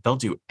everything, they'll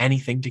do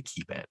anything to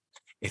keep it.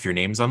 If your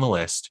name's on the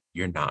list,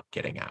 you're not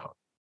getting out.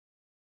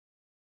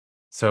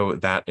 So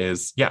that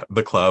is, yeah,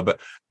 The Club.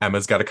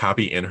 Emma's got a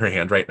copy in her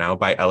hand right now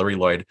by Ellery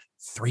Lloyd,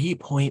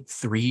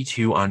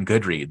 3.32 on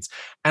Goodreads.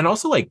 And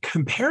also, like,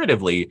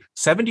 comparatively,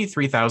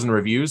 73,000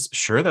 reviews.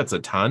 Sure, that's a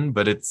ton,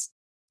 but it's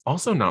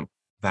also not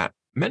that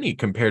many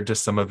compared to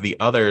some of the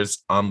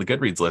others on the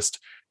Goodreads list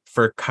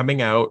for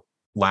coming out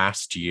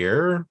last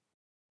year.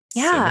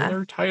 Yeah.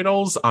 Similar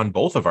titles on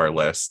both of our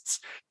lists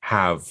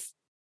have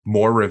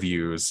more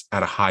reviews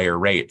at a higher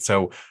rate.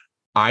 So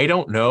I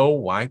don't know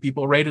why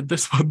people rated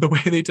this one the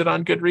way they did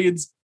on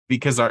Goodreads,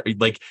 because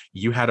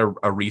you had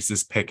a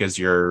Reese's pick as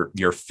your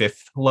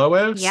fifth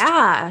lowest.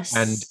 Yes.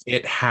 And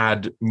it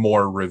had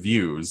more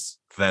reviews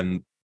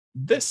than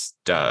this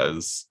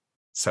does.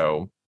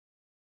 So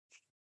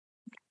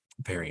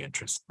very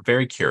interesting,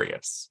 very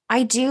curious.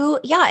 I do.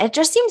 Yeah. It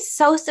just seems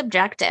so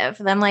subjective.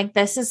 Then like,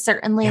 this is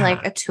certainly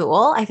like a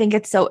tool. I think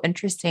it's so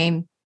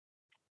interesting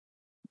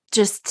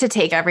just to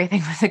take everything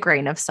with a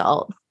grain of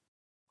salt.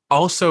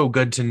 Also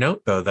good to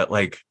note, though, that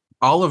like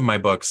all of my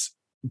books,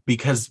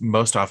 because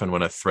most often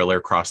when a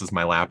thriller crosses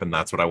my lap and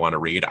that's what I want to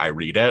read, I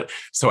read it.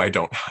 So I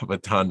don't have a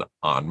ton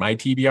on my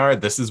TBR.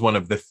 This is one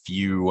of the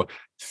few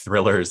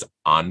thrillers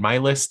on my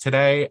list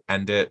today,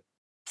 and it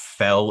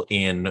fell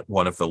in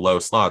one of the low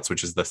slots,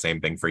 which is the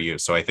same thing for you.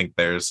 So I think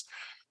there's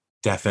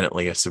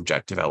definitely a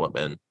subjective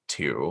element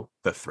to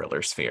the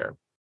thriller sphere.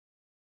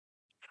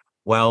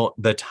 Well,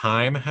 the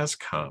time has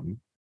come.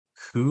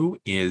 Who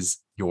is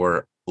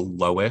your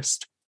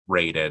lowest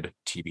rated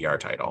TBR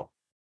title?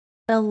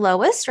 The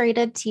lowest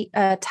rated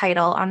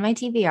title on my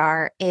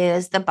TBR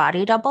is The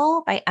Body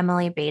Double by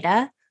Emily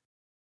Beda.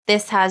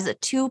 This has a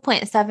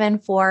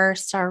 2.74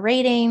 star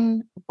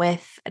rating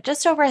with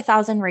just over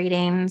 1,000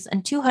 ratings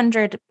and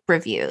 200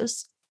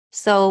 reviews.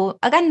 So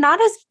again,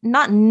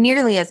 not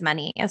nearly as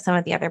many as some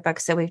of the other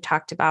books that we've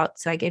talked about.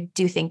 So I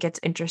do think it's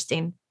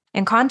interesting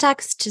in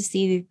context to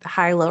see the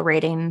high-low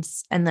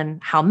ratings and then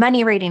how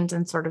many ratings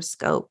and sort of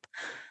scope.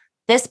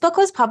 This book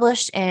was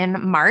published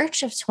in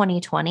March of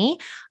 2020.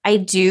 I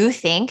do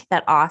think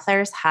that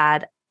authors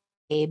had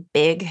a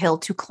big hill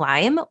to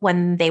climb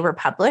when they were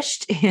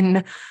published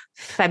in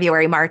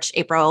February, March,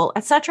 April,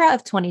 etc.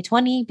 of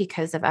 2020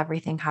 because of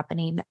everything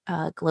happening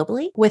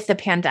globally with the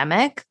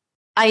pandemic.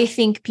 I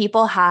think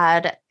people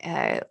had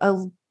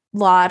a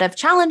lot of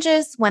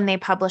challenges when they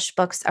published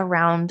books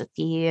around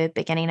the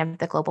beginning of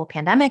the global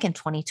pandemic in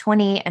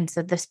 2020. And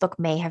so this book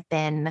may have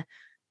been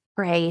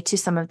prey to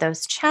some of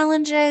those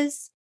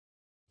challenges.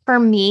 For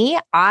me,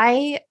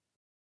 I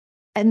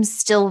am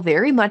still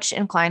very much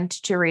inclined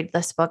to read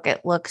this book.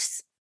 It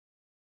looks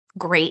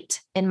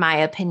great, in my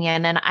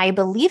opinion. And I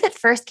believe it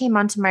first came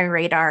onto my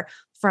radar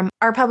from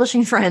our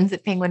publishing friends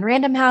at Penguin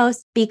Random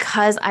House,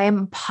 because I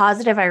am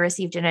positive I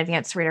received an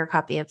advanced reader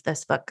copy of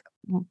this book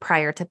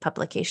prior to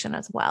publication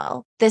as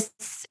well. This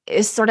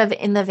is sort of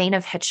in the vein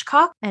of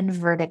Hitchcock and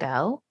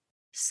Vertigo.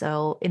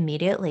 So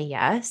immediately,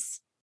 yes.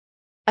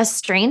 A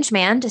strange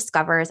man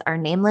discovers our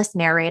nameless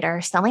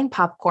narrator selling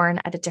popcorn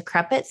at a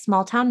decrepit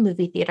small-town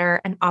movie theater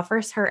and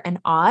offers her an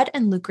odd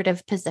and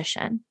lucrative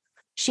position.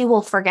 She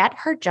will forget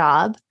her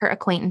job, her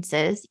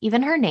acquaintances,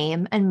 even her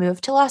name, and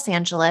move to Los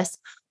Angeles,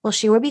 where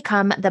she will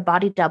become the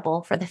body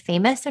double for the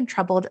famous and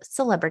troubled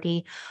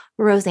celebrity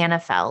Rosanna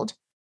Feld.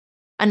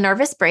 A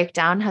nervous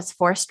breakdown has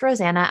forced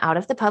Rosanna out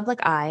of the public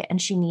eye,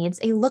 and she needs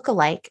a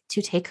lookalike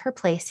to take her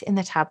place in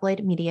the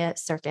tabloid media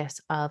circus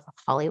of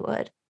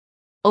Hollywood.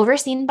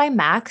 Overseen by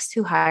Max,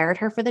 who hired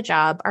her for the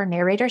job, our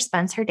narrator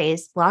spends her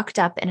days locked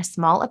up in a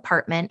small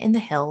apartment in the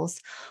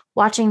hills,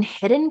 watching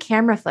hidden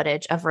camera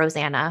footage of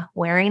Rosanna,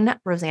 wearing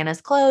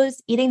Rosanna's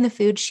clothes, eating the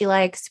food she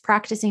likes,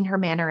 practicing her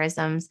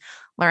mannerisms,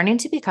 learning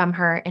to become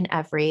her in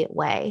every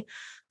way.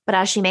 But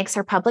as she makes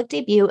her public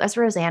debut as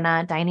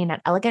Rosanna, dining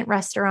at elegant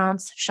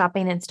restaurants,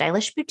 shopping in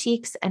stylish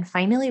boutiques, and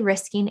finally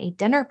risking a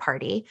dinner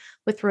party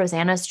with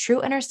Rosanna's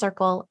true inner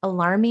circle,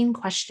 alarming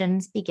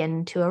questions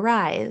begin to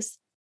arise.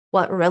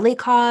 What really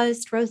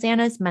caused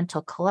Rosanna's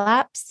mental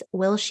collapse?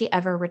 Will she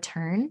ever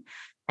return?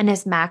 And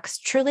is Max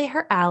truly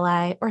her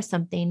ally or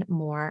something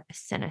more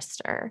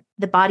sinister?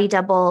 The Body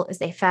Double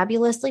is a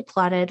fabulously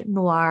plotted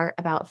noir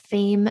about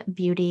fame,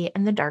 beauty,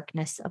 and the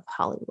darkness of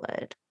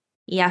Hollywood.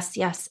 Yes,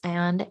 yes,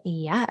 and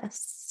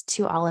yes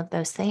to all of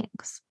those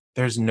things.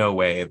 There's no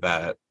way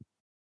that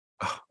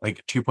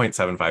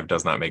 2.75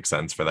 does not make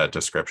sense for that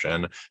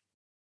description.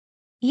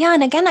 Yeah,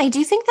 and again, I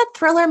do think that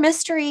thriller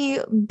mystery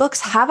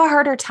books have a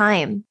harder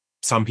time.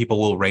 Some people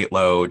will rate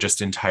low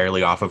just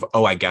entirely off of,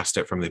 I guessed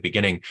it from the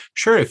beginning.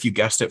 Sure, if you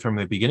guessed it from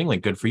the beginning,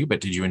 good for you,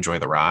 but did you enjoy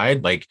the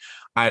ride?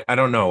 I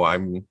don't know.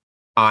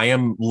 I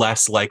am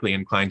less likely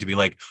inclined to be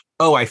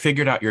I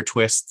figured out your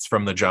twists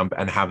from the jump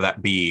and have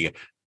that be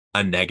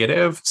a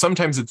negative.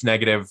 Sometimes it's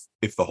negative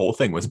if the whole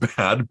thing was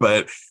bad,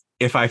 but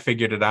if I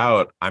figured it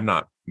out, I'm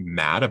not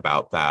mad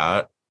about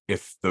that.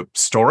 If the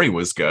story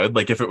was good,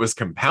 if it was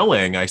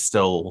compelling, I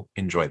still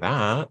enjoy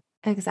that.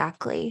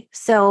 Exactly.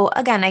 So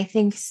again, I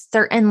think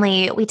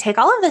certainly we take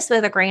all of this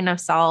with a grain of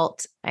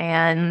salt.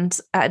 And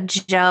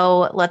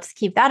Joe, let's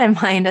keep that in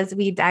mind as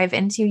we dive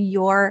into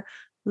your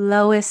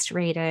lowest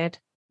rated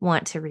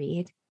want to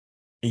read?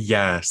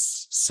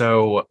 Yes.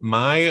 So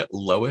my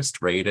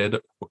lowest rated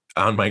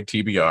on my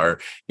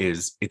TBR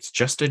is It's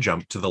Just a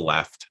Jump to the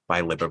Left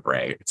by Libba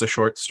Bray. It's a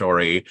short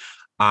story.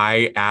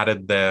 I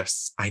added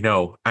this. I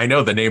know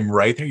the name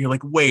right there. You're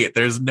like, wait,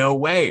 there's no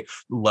way.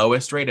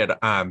 Lowest rated.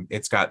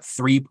 It's got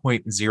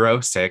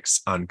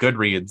 3.06 on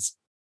Goodreads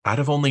out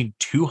of only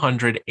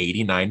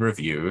 289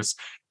 reviews.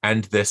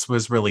 And this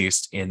was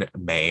released in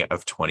May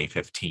of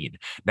 2015.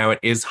 Now it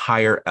is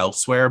higher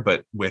elsewhere,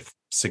 but with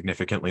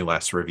significantly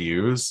less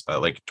reviews,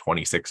 like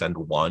 26 and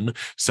 1.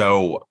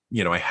 So,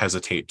 I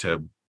hesitate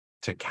to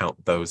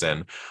count those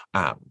in.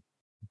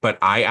 But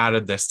I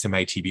added this to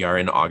my TBR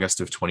in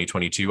August of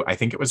 2022. I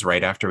think it was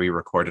right after we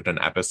recorded an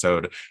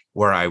episode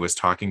where I was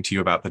talking to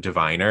you about the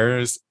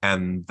Diviners.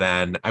 And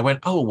then I went,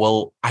 oh,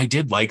 well, I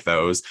did like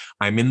those.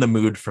 I'm in the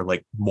mood for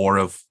like more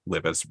of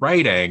Libba's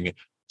writing.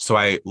 So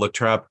I looked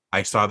her up.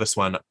 I saw this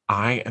one.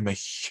 I am a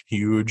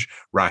huge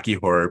Rocky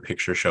Horror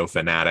Picture Show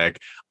fanatic.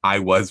 I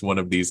was one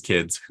of these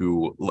kids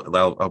who,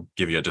 I'll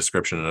give you a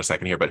description in a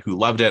second here, but who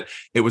loved it.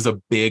 It was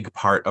a big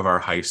part of our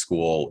high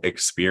school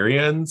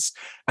experience.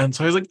 And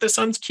so I was like, this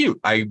sounds cute.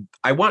 I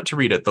want to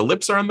read it. The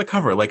lips are on the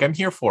cover. Like, I'm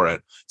here for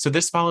it. So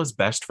this follows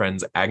best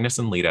friends Agnes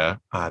and Lita.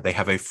 They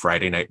have a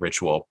Friday night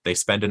ritual. They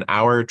spend an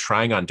hour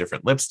trying on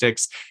different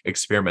lipsticks,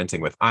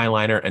 experimenting with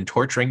eyeliner, and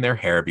torturing their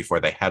hair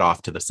before they head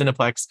off to the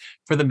Cineplex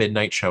for the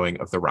midnight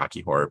showing of the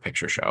Rocky Horror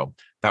Picture Show.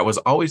 That was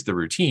always the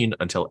routine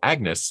until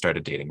Agnes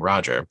started dating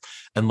Roger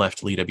and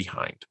left Lita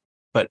behind.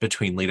 But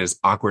between Lita's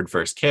awkward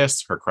first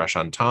kiss, her crush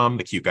on Tom,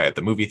 the cute guy at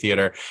the movie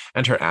theater,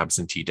 and her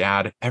absentee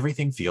dad,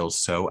 everything feels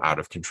so out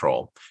of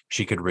control.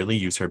 She could really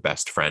use her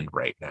best friend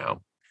right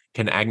now.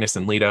 Can Agnes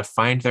and Lita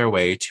find their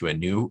way to a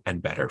new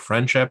and better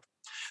friendship?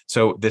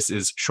 So this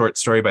is short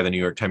story by the New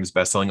York Times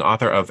bestselling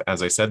author of,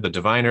 as I said, The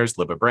Diviners,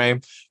 Libba Bray,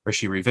 where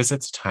she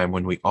revisits a time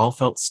when we all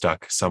felt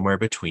stuck somewhere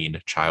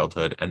between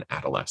childhood and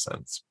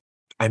adolescence.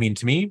 I mean,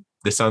 to me,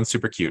 this sounds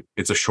super cute.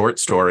 It's a short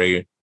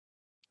story,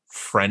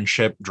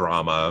 friendship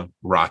drama,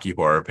 Rocky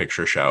Horror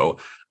Picture Show.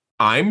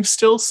 I'm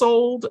still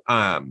sold.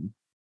 I'm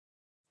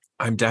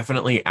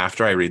definitely,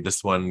 after I read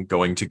this one,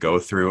 going to go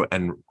through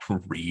and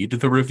read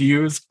the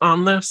reviews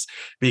on this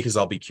because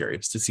I'll be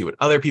curious to see what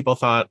other people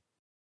thought.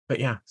 But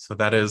yeah, so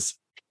that is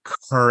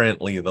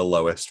currently the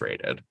lowest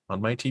rated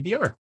on my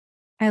TBR.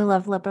 I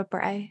love Libba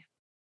Bray.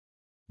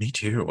 Me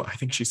too. I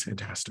think she's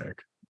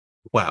fantastic.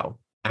 Wow,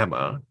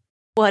 Emma.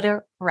 What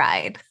a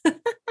ride.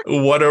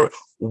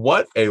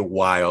 What a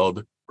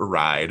wild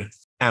ride.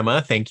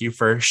 Emma, thank you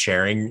for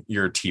sharing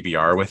your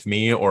TBR with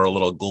me, or a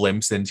little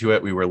glimpse into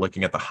it. We were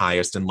looking at the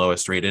highest and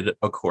lowest rated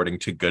according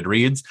to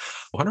Goodreads.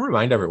 I want to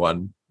remind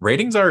everyone,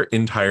 ratings are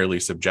entirely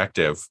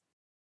subjective.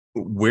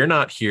 We're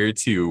not here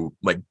to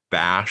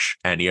bash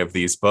any of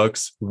these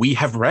books. We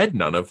have read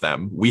none of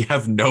them. We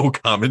have no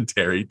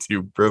commentary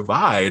to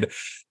provide.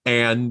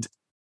 And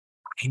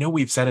I know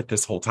we've said it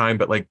this whole time,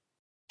 but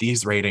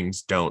these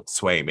ratings don't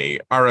sway me.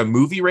 Are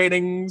movies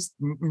ratings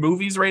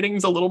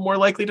a little more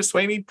likely to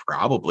sway me?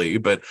 Probably,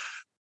 but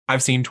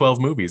I've seen 12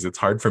 movies. It's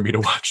hard for me to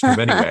watch them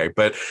anyway.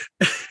 But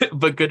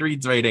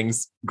Goodreads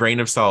ratings, grain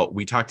of salt.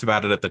 We talked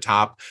about it at the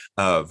top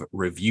of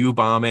review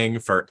bombing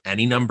for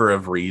any number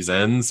of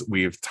reasons.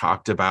 We've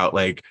talked about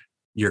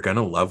you're going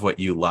to love what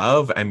you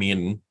love. I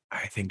mean,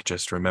 I think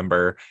just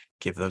remember,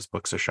 give those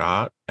books a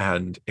shot.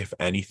 And if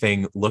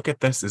anything, look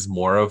at this as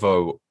more of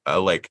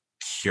a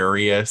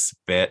curious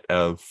bit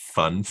of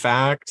fun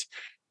fact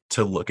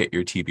to look at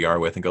your TBR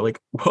with and go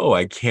whoa,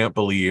 I can't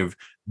believe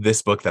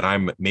this book that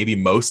I'm maybe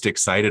most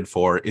excited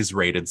for is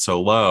rated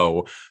so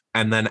low.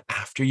 And then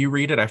after you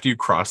read it, after you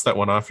cross that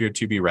one off your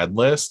to be read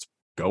list,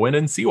 go in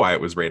and see why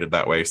it was rated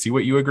that way. See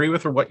what you agree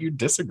with or what you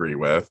disagree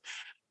with.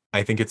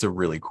 I think it's a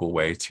really cool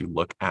way to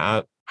look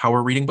at how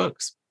we're reading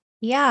books.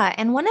 Yeah.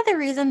 And one of the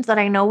reasons that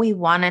I know we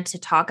wanted to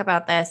talk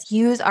about this,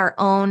 use our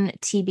own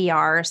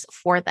TBRs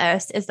for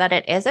this, is that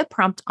it is a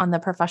prompt on the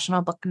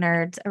Professional Book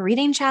Nerds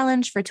Reading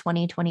Challenge for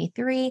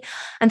 2023.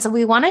 And so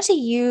we wanted to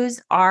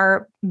use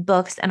our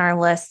books and our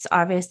lists,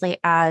 obviously,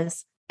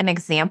 as an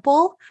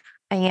example.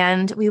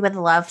 And we would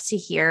love to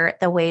hear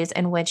the ways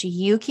in which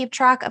you keep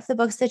track of the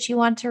books that you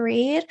want to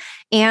read.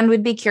 And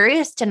we'd be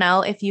curious to know,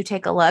 if you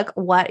take a look,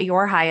 what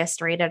your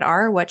highest rated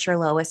are, what your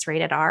lowest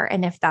rated are,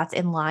 and if that's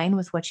in line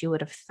with what you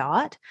would have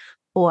thought,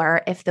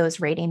 or if those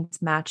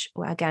ratings match,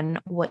 again,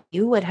 what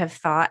you would have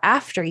thought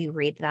after you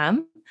read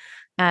them.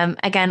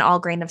 Again, all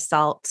grain of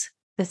salt.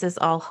 This is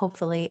all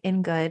hopefully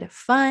in good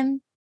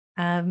fun.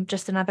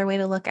 Just another way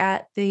to look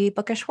at the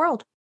bookish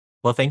world.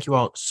 Well, thank you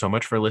all so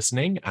much for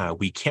listening.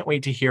 We can't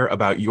wait to hear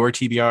about your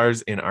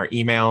TBRs in our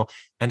email,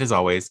 And as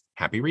always,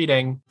 happy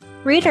reading.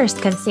 Readers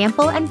can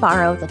sample and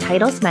borrow the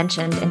titles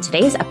mentioned in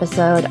today's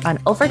episode on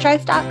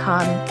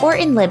overdrive.com or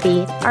in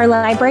Libby. Our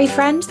library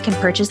friends can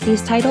purchase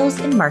these titles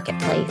in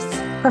Marketplace.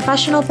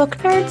 Professional Book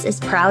Nerds is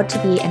proud to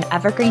be an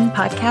Evergreen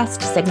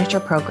Podcast signature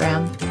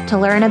program. To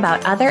learn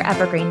about other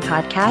Evergreen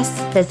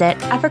podcasts, visit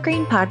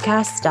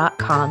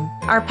evergreenpodcasts.com.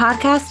 Our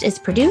podcast is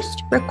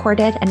produced,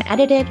 recorded, and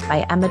edited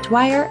by Emma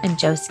Dwyer and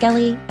Joe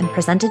Skelly and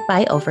presented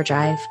by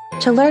Overdrive.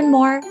 To learn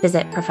more,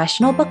 visit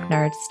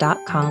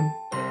professionalbooknerds.com.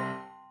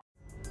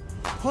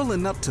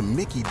 Pulling up to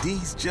Mickey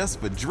D's just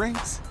for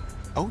drinks?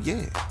 Oh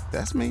yeah,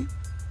 that's me.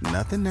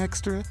 Nothing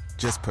extra,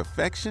 just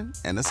perfection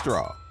and a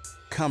straw.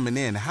 Coming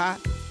in hot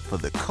for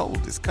the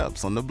coldest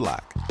cups on the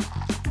block.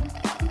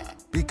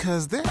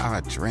 Because there are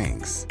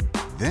drinks.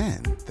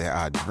 Then there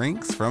are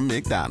drinks from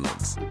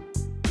McDonald's.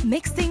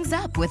 Mix things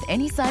up with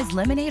any size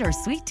lemonade or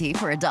sweet tea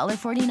for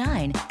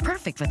 $1.49.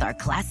 Perfect with our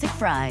classic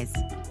fries.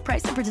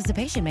 Price and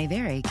participation may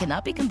vary.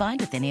 Cannot be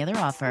combined with any other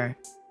offer.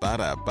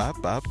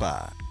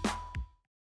 Ba-da-ba-ba-ba.